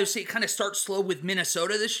Ohio State kind of start slow with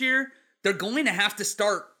Minnesota this year. They're going to have to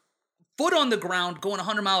start foot on the ground going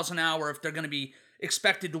 100 miles an hour if they're going to be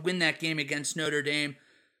expected to win that game against Notre Dame.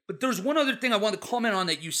 But there's one other thing I want to comment on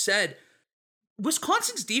that you said.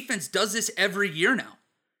 Wisconsin's defense does this every year now.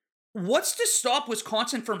 What's to stop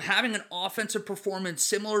Wisconsin from having an offensive performance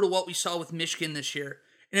similar to what we saw with Michigan this year?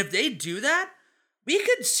 And if they do that, we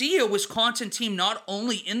could see a Wisconsin team not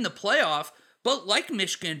only in the playoff, but like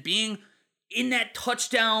Michigan, being in that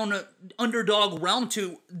touchdown underdog realm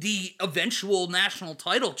to the eventual national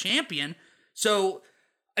title champion. So,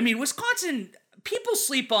 I mean, Wisconsin, people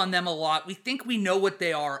sleep on them a lot. We think we know what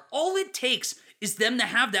they are. All it takes is them to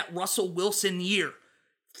have that Russell Wilson year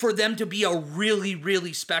for them to be a really,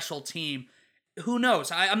 really special team. Who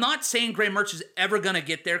knows? I'm not saying Graham Mertz is ever going to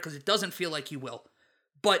get there because it doesn't feel like he will.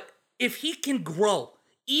 But if he can grow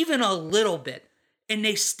even a little bit and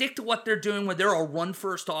they stick to what they're doing where they're a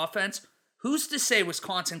run-first offense, who's to say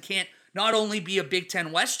Wisconsin can't not only be a Big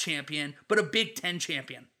Ten West champion, but a Big Ten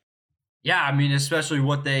champion? Yeah, I mean, especially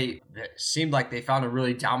it seemed like they found a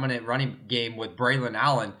really dominant running game with Braylon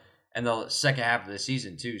Allen in the second half of the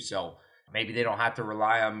season too. So maybe they don't have to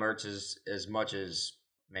rely on Mertz as much as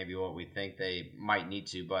maybe what we think they might need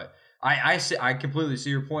to. But I completely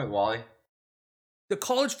see your point, Wally. The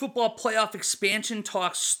college football playoff expansion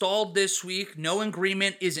talks stalled this week. No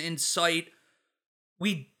agreement is in sight.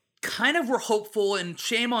 We kind of were hopeful, and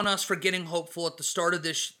shame on us for getting hopeful at the start of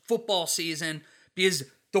this football season because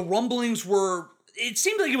the rumblings it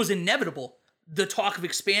seemed like it was inevitable, the talk of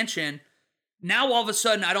expansion. Now, all of a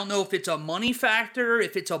sudden, I don't know if it's a money factor,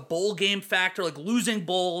 if it's a bowl game factor, like losing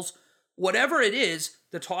bowls, whatever it is,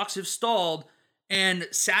 the talks have stalled. And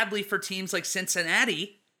sadly for teams like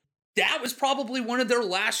Cincinnati, that was probably one of their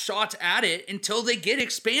last shots at it until they get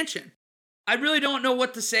expansion. I really don't know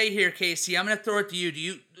what to say here, Casey. I'm going to throw it to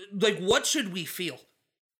you. What should we feel?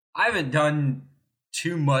 I haven't done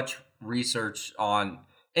too much research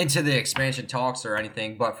into the expansion talks or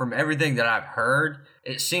anything, but from everything that I've heard,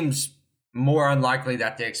 it seems more unlikely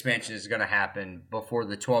that the expansion is going to happen before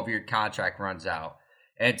the 12-year contract runs out.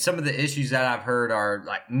 And some of the issues that I've heard are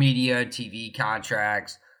like media and TV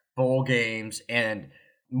contracts, bowl games, and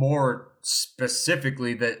more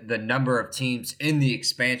specifically the number of teams in the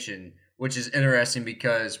expansion, which is interesting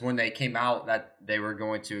because when they came out that they were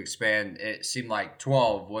going to expand, it seemed like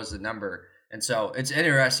 12 was the number. And so it's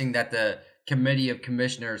interesting that the committee of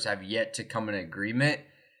commissioners have yet to come in agreement.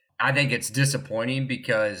 I think it's disappointing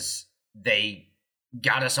because they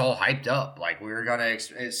got us all hyped up. Like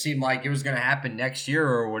it seemed like it was going to happen next year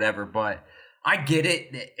or whatever, but I get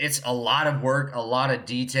it. It's a lot of work, a lot of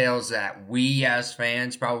details that we as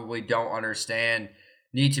fans probably don't understand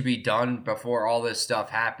need to be done before all this stuff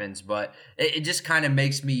happens. But it just kind of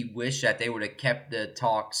makes me wish that they would have kept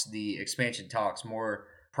the expansion talks more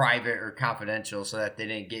private or confidential so that they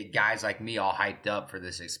didn't get guys like me all hyped up for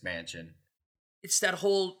this expansion. It's that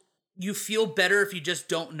whole, you feel better if you just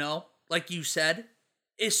don't know. Like you said,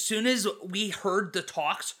 as soon as we heard the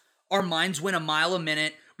talks, our minds went a mile a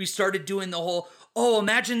minute. We started doing the whole, oh,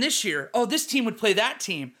 imagine this year. Oh, this team would play that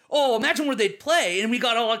team. Oh, imagine where they'd play. And we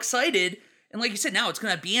got all excited. And like you said, now it's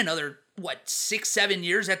going to be another, 6-7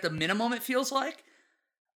 years at the minimum, it feels like?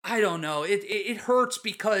 I don't know. It hurts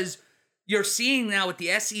because you're seeing now with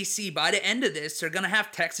the SEC, by the end of this, they're going to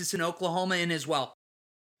have Texas and Oklahoma in as well.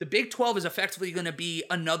 The Big 12 is effectively going to be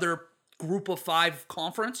another group of 5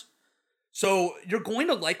 conference. So you're going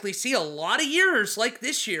to likely see a lot of years like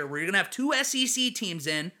this year where you're going to have 2 SEC teams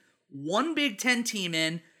in, 1 Big Ten team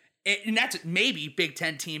in, and that's maybe Big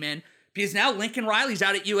Ten team in, because now Lincoln Riley's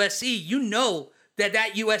out at USC. You know that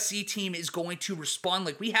USC team is going to respond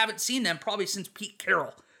like we haven't seen them probably since Pete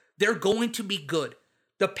Carroll. They're going to be good.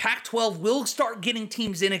 The Pac-12 will start getting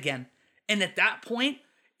teams in again. And at that point,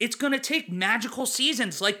 it's going to take magical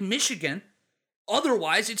seasons like Michigan.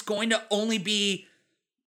 Otherwise, it's going to only be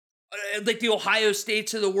like the Ohio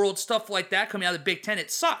States of the world, stuff like that coming out of the Big Ten.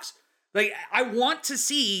 It sucks. Like, I want to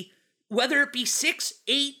see whether it be 6,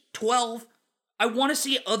 8, 12, I want to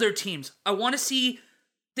see other teams. I want to see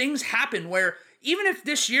things happen where even if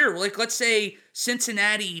this year, like let's say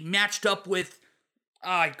Cincinnati matched up with,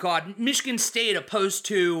 Michigan State opposed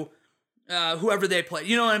to whoever they play.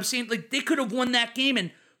 You know what I'm saying? Like they could have won that game,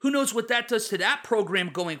 and who knows what that does to that program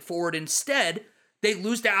going forward. Instead, they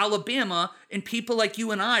lose to Alabama, and people like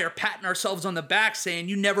you and I are patting ourselves on the back saying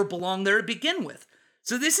you never belonged there to begin with.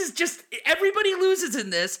 So this is just, everybody loses in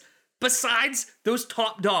this besides those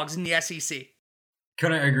top dogs in the SEC.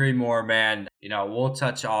 Couldn't agree more, man. We'll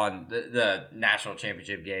touch on the national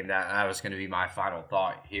championship game. That was going to be my final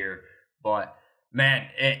thought here. But, man,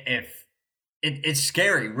 it's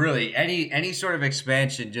scary, really. Any sort of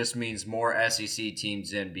expansion just means more SEC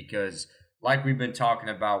teams in because, like we've been talking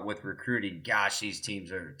about with recruiting, gosh, these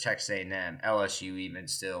teams are Texas A&M, LSU even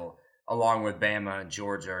still, along with Bama and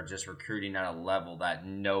Georgia, are just recruiting at a level that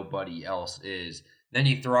nobody else is. Then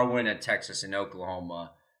you throw in a Texas and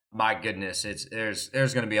Oklahoma. My goodness, there's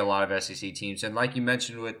going to be a lot of SEC teams. And like you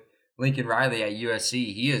mentioned with Lincoln Riley at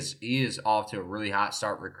USC, he is off to a really hot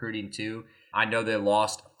start recruiting too. I know they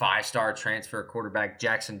lost 5-star transfer quarterback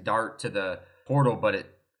Jackson Dart to the portal, but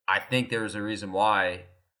I think there was a reason why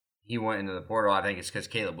he went into the portal. I think it's because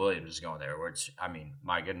Caleb Williams is going there, which, I mean,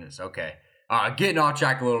 my goodness, okay. Getting off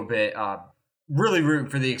track a little bit, really rooting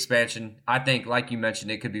for the expansion. I think, like you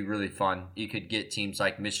mentioned, it could be really fun. You could get teams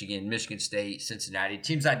like Michigan, Michigan State, Cincinnati,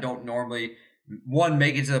 teams that don't normally, one,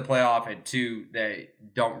 make it to the playoff, and two, they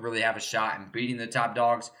don't really have a shot in beating the top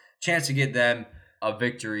dogs. Chance to get them a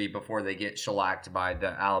victory before they get shellacked by the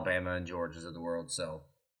Alabama and Georgias of the world. So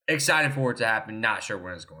excited for it to happen. Not sure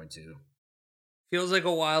when it's going to. Feels like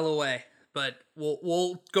a while away, but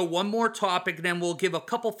we'll go one more topic, and then we'll give a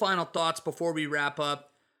couple final thoughts before we wrap up.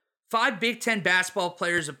 5 Big Ten basketball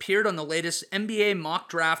players appeared on the latest NBA mock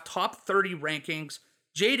draft top 30 rankings.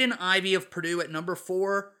 Jaden Ivey of Purdue at number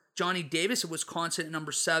 4, Johnny Davis of Wisconsin at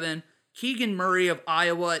number 7, Keegan Murray of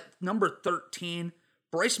Iowa at number 13,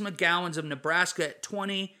 Bryce McGowens of Nebraska at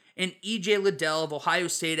 20, and E.J. Liddell of Ohio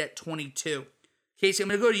State at 22. Casey, I'm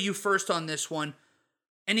going to go to you first on this one.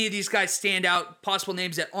 Any of these guys stand out, possible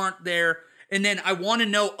names that aren't there? And then I want to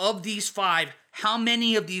know, of these 5, how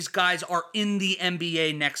many of these guys are in the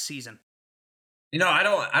NBA next season? I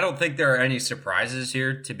don't think there are any surprises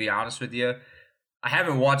here, to be honest with you. I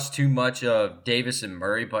haven't watched too much of Davis and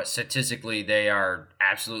Murray, but statistically they are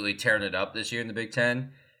absolutely tearing it up this year in the Big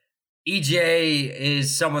Ten. EJ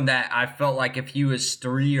is someone that I felt like if he was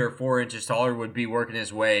 3 or 4 inches taller would be working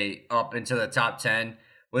his way up into the top 10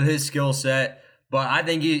 with his skill set. But I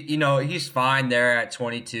think he's fine there at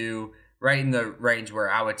 22. Right in the range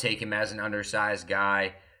where I would take him as an undersized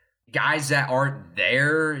guy. Guys that aren't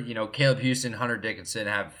there, Caleb Houston, Hunter Dickinson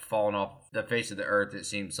have fallen off the face of the earth, it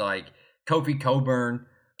seems like. Kofi Cockburn,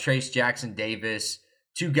 Trace Jackson Davis,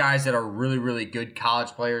 2 guys that are really, really good college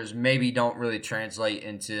players, maybe don't really translate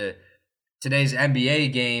into today's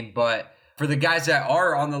NBA game, but for the guys that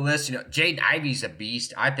are on the list, Jaden Ivey's a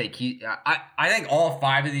beast. I think I think all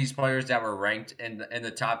 5 of these players that were ranked in the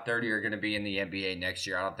top 30 are going to be in the NBA next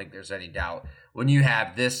year. I don't think there's any doubt. When you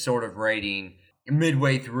have this sort of rating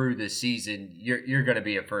midway through the season, you're going to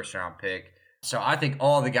be a first-round pick. So I think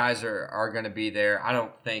all the guys are going to be there. I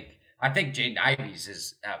think Jaden Ivey's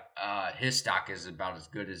his stock is about as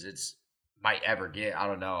good as it's might ever get. I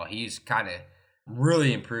don't know. He's kind of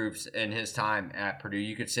really improved in his time at Purdue.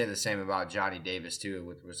 You could say the same about Johnny Davis too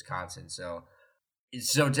with Wisconsin. So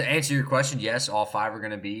to answer your question, yes, all 5 are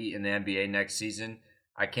going to be in the NBA next season.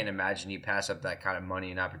 I can't imagine you pass up that kind of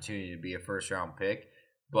money and opportunity to be a first-round pick.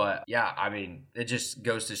 But yeah, I mean, it just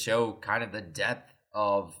goes to show kind of the depth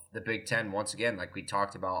of the Big Ten once again, like we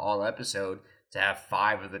talked about all episode, to have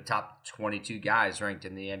 5 of the top 22 guys ranked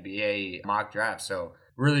in the NBA mock draft. So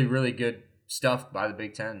really, really good stuff by the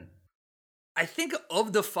Big Ten. I think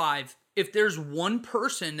of the 5, if there's one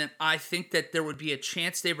person that I think that there would be a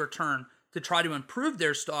chance they return to try to improve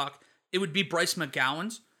their stock, it would be Bryce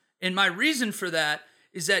McGowens. And my reason for that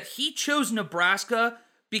is that he chose Nebraska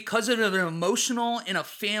because of an emotional and a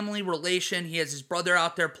family relation. He has his brother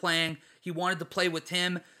out there playing. He wanted to play with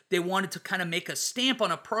him. They wanted to kind of make a stamp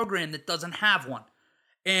on a program that doesn't have one.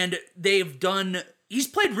 And he's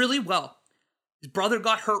played really well. His brother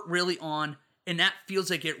got hurt really on, and that feels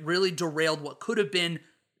like it really derailed what could have been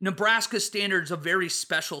Nebraska standards a very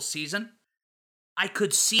special season. I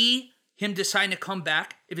could see him deciding to come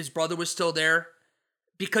back if his brother was still there.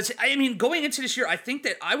 Because, I mean, going into this year, I think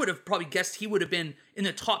that I would have probably guessed he would have been in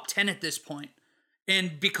the top 10 at this point.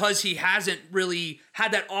 And because he hasn't really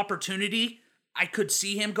had that opportunity, I could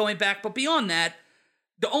see him going back. But beyond that,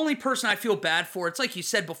 the only person I feel bad for, it's like you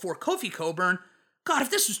said before, Kofi Cockburn. God,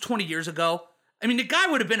 if this was 20 years ago, I mean, the guy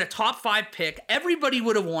would have been a top 5 pick. Everybody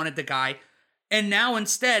would have wanted the guy. And now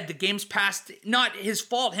instead, the game's passed, not his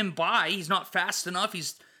fault, him by. He's not fast enough.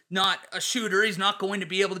 He's not a shooter. He's not going to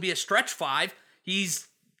be able to be a stretch 5. He's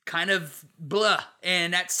kind of blah.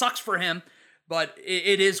 And that sucks for him. But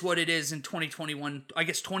it is what it is in 2021, I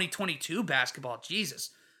guess 2022 basketball.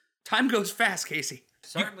 Jesus. Time goes fast, Casey.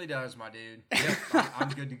 Certainly does, my dude. Yep, I'm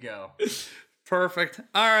good to go. Perfect.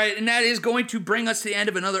 All right, and that is going to bring us to the end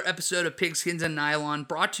of another episode of Pigskins and Nylon,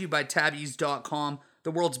 brought to you by Tabby's.com,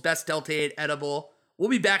 the world's best Delta 8 edible. We'll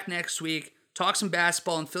be back next week, talk some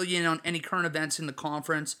basketball, and fill you in on any current events in the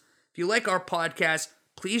conference. If you like our podcast,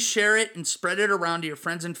 please share it and spread it around to your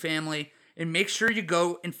friends and family. And make sure you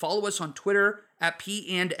go and follow us on Twitter at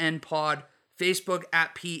P&N-Pod, Facebook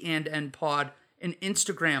at P&N-Pod, and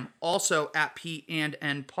Instagram also at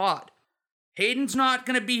P&N-Pod. Hayden's not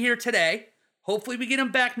going to be here today. Hopefully we get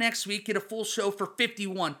him back next week, get a full show for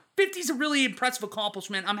 51. 50 is a really impressive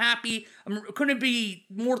accomplishment. I'm happy. I couldn't be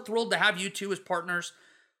more thrilled to have you two as partners.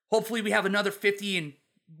 Hopefully we have another 50 and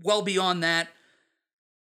well beyond that.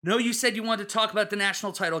 No, you said you wanted to talk about the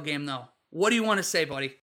national title game, though. What do you want to say,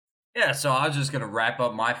 buddy? Yeah, so I was just gonna wrap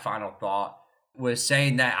up my final thought with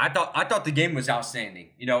saying that I thought the game was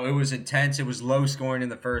outstanding. You know, it was intense, it was low scoring in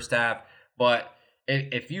the first half, but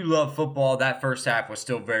if you love football, that first half was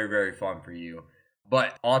still very, very fun for you.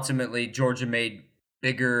 But ultimately, Georgia made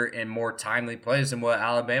bigger and more timely plays than what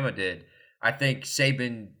Alabama did. I think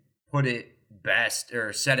Saban put it best,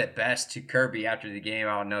 or said it best to Kirby after the game.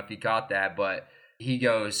 I don't know if he caught that, but he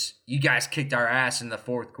goes, "You guys kicked our ass in the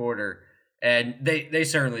fourth quarter." And they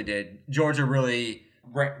certainly did. Georgia really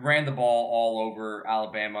ran the ball all over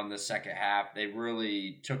Alabama in the second half. They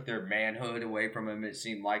really took their manhood away from them, it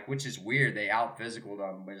seemed like, which is weird. They out-physicaled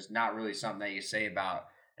them, but it's not really something that you say about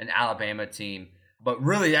an Alabama team. But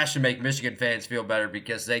really, that should make Michigan fans feel better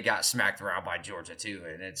because they got smacked around by Georgia, too.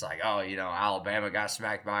 And it's like, oh, you know, Alabama got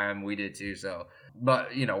smacked by them. We did, too. So,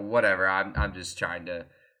 but, you know, whatever. I'm just trying to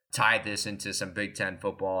tie this into some Big Ten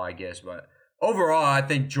football, I guess. But overall, I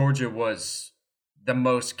think Georgia was the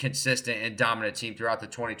most consistent and dominant team throughout the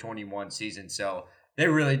 2021 season. So they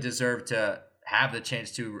really deserve to have the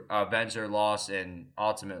chance to avenge their loss and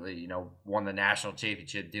ultimately, you know, won the national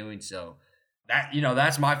championship doing so. That, you know,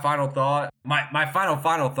 that's my final thought. My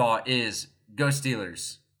final thought is go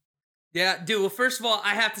Steelers. Yeah, dude. Well, first of all,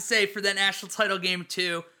 I have to say for that national title game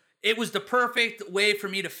too, it was the perfect way for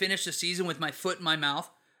me to finish the season with my foot in my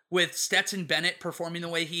mouth, with Stetson Bennett performing the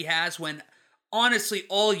way he has, when honestly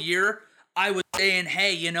all year I was saying,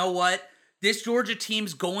 hey, you know what? This Georgia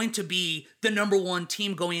team's going to be the number 1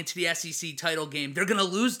 team going into the SEC title game. They're going to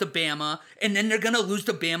lose to Bama, and then they're going to lose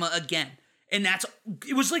to Bama again. And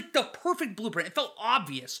it was like the perfect blueprint. It felt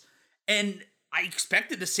obvious. And I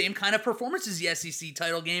expected the same kind of performance as the SEC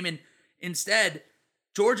title game. And instead,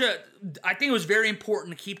 Georgia, I think it was very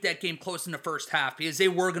important to keep that game close in the first half because they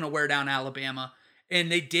were going to wear down Alabama.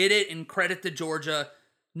 And they did it, and credit to Georgia.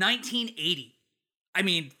 1980. I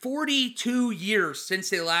mean, 42 years since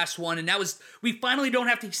they last won. And we finally don't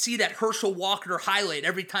have to see that Herschel Walker highlight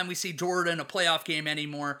every time we see Georgia in a playoff game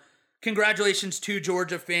anymore. Congratulations to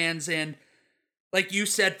Georgia fans. And like you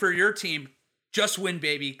said for your team, just win,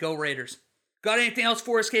 baby. Go Raiders. Got anything else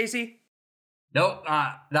for us, Casey? Nope.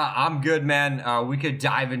 No, I'm good, man. We could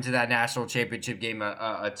dive into that national championship game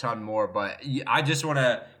a ton more, but I just want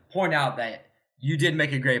to point out that you did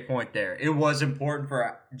make a great point there. It was important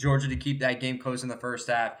for Georgia to keep that game close in the first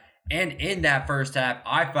half. And in that first half,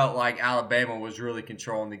 I felt like Alabama was really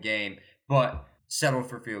controlling the game, but settled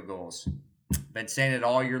for field goals. Been saying it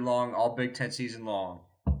all year long, all Big Ten season long.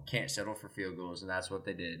 Can't settle for field goals, and that's what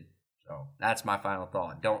they did. So that's my final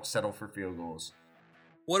thought. Don't settle for field goals.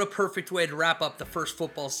 What a perfect way to wrap up the first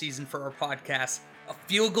football season for our podcast. A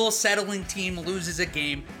field goal settling team loses a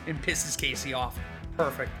game and pisses Casey off.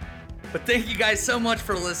 Perfect. But thank you guys so much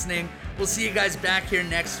for listening. We'll see you guys back here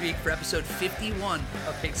next week for episode 51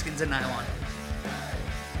 of Pigskins and Nylon.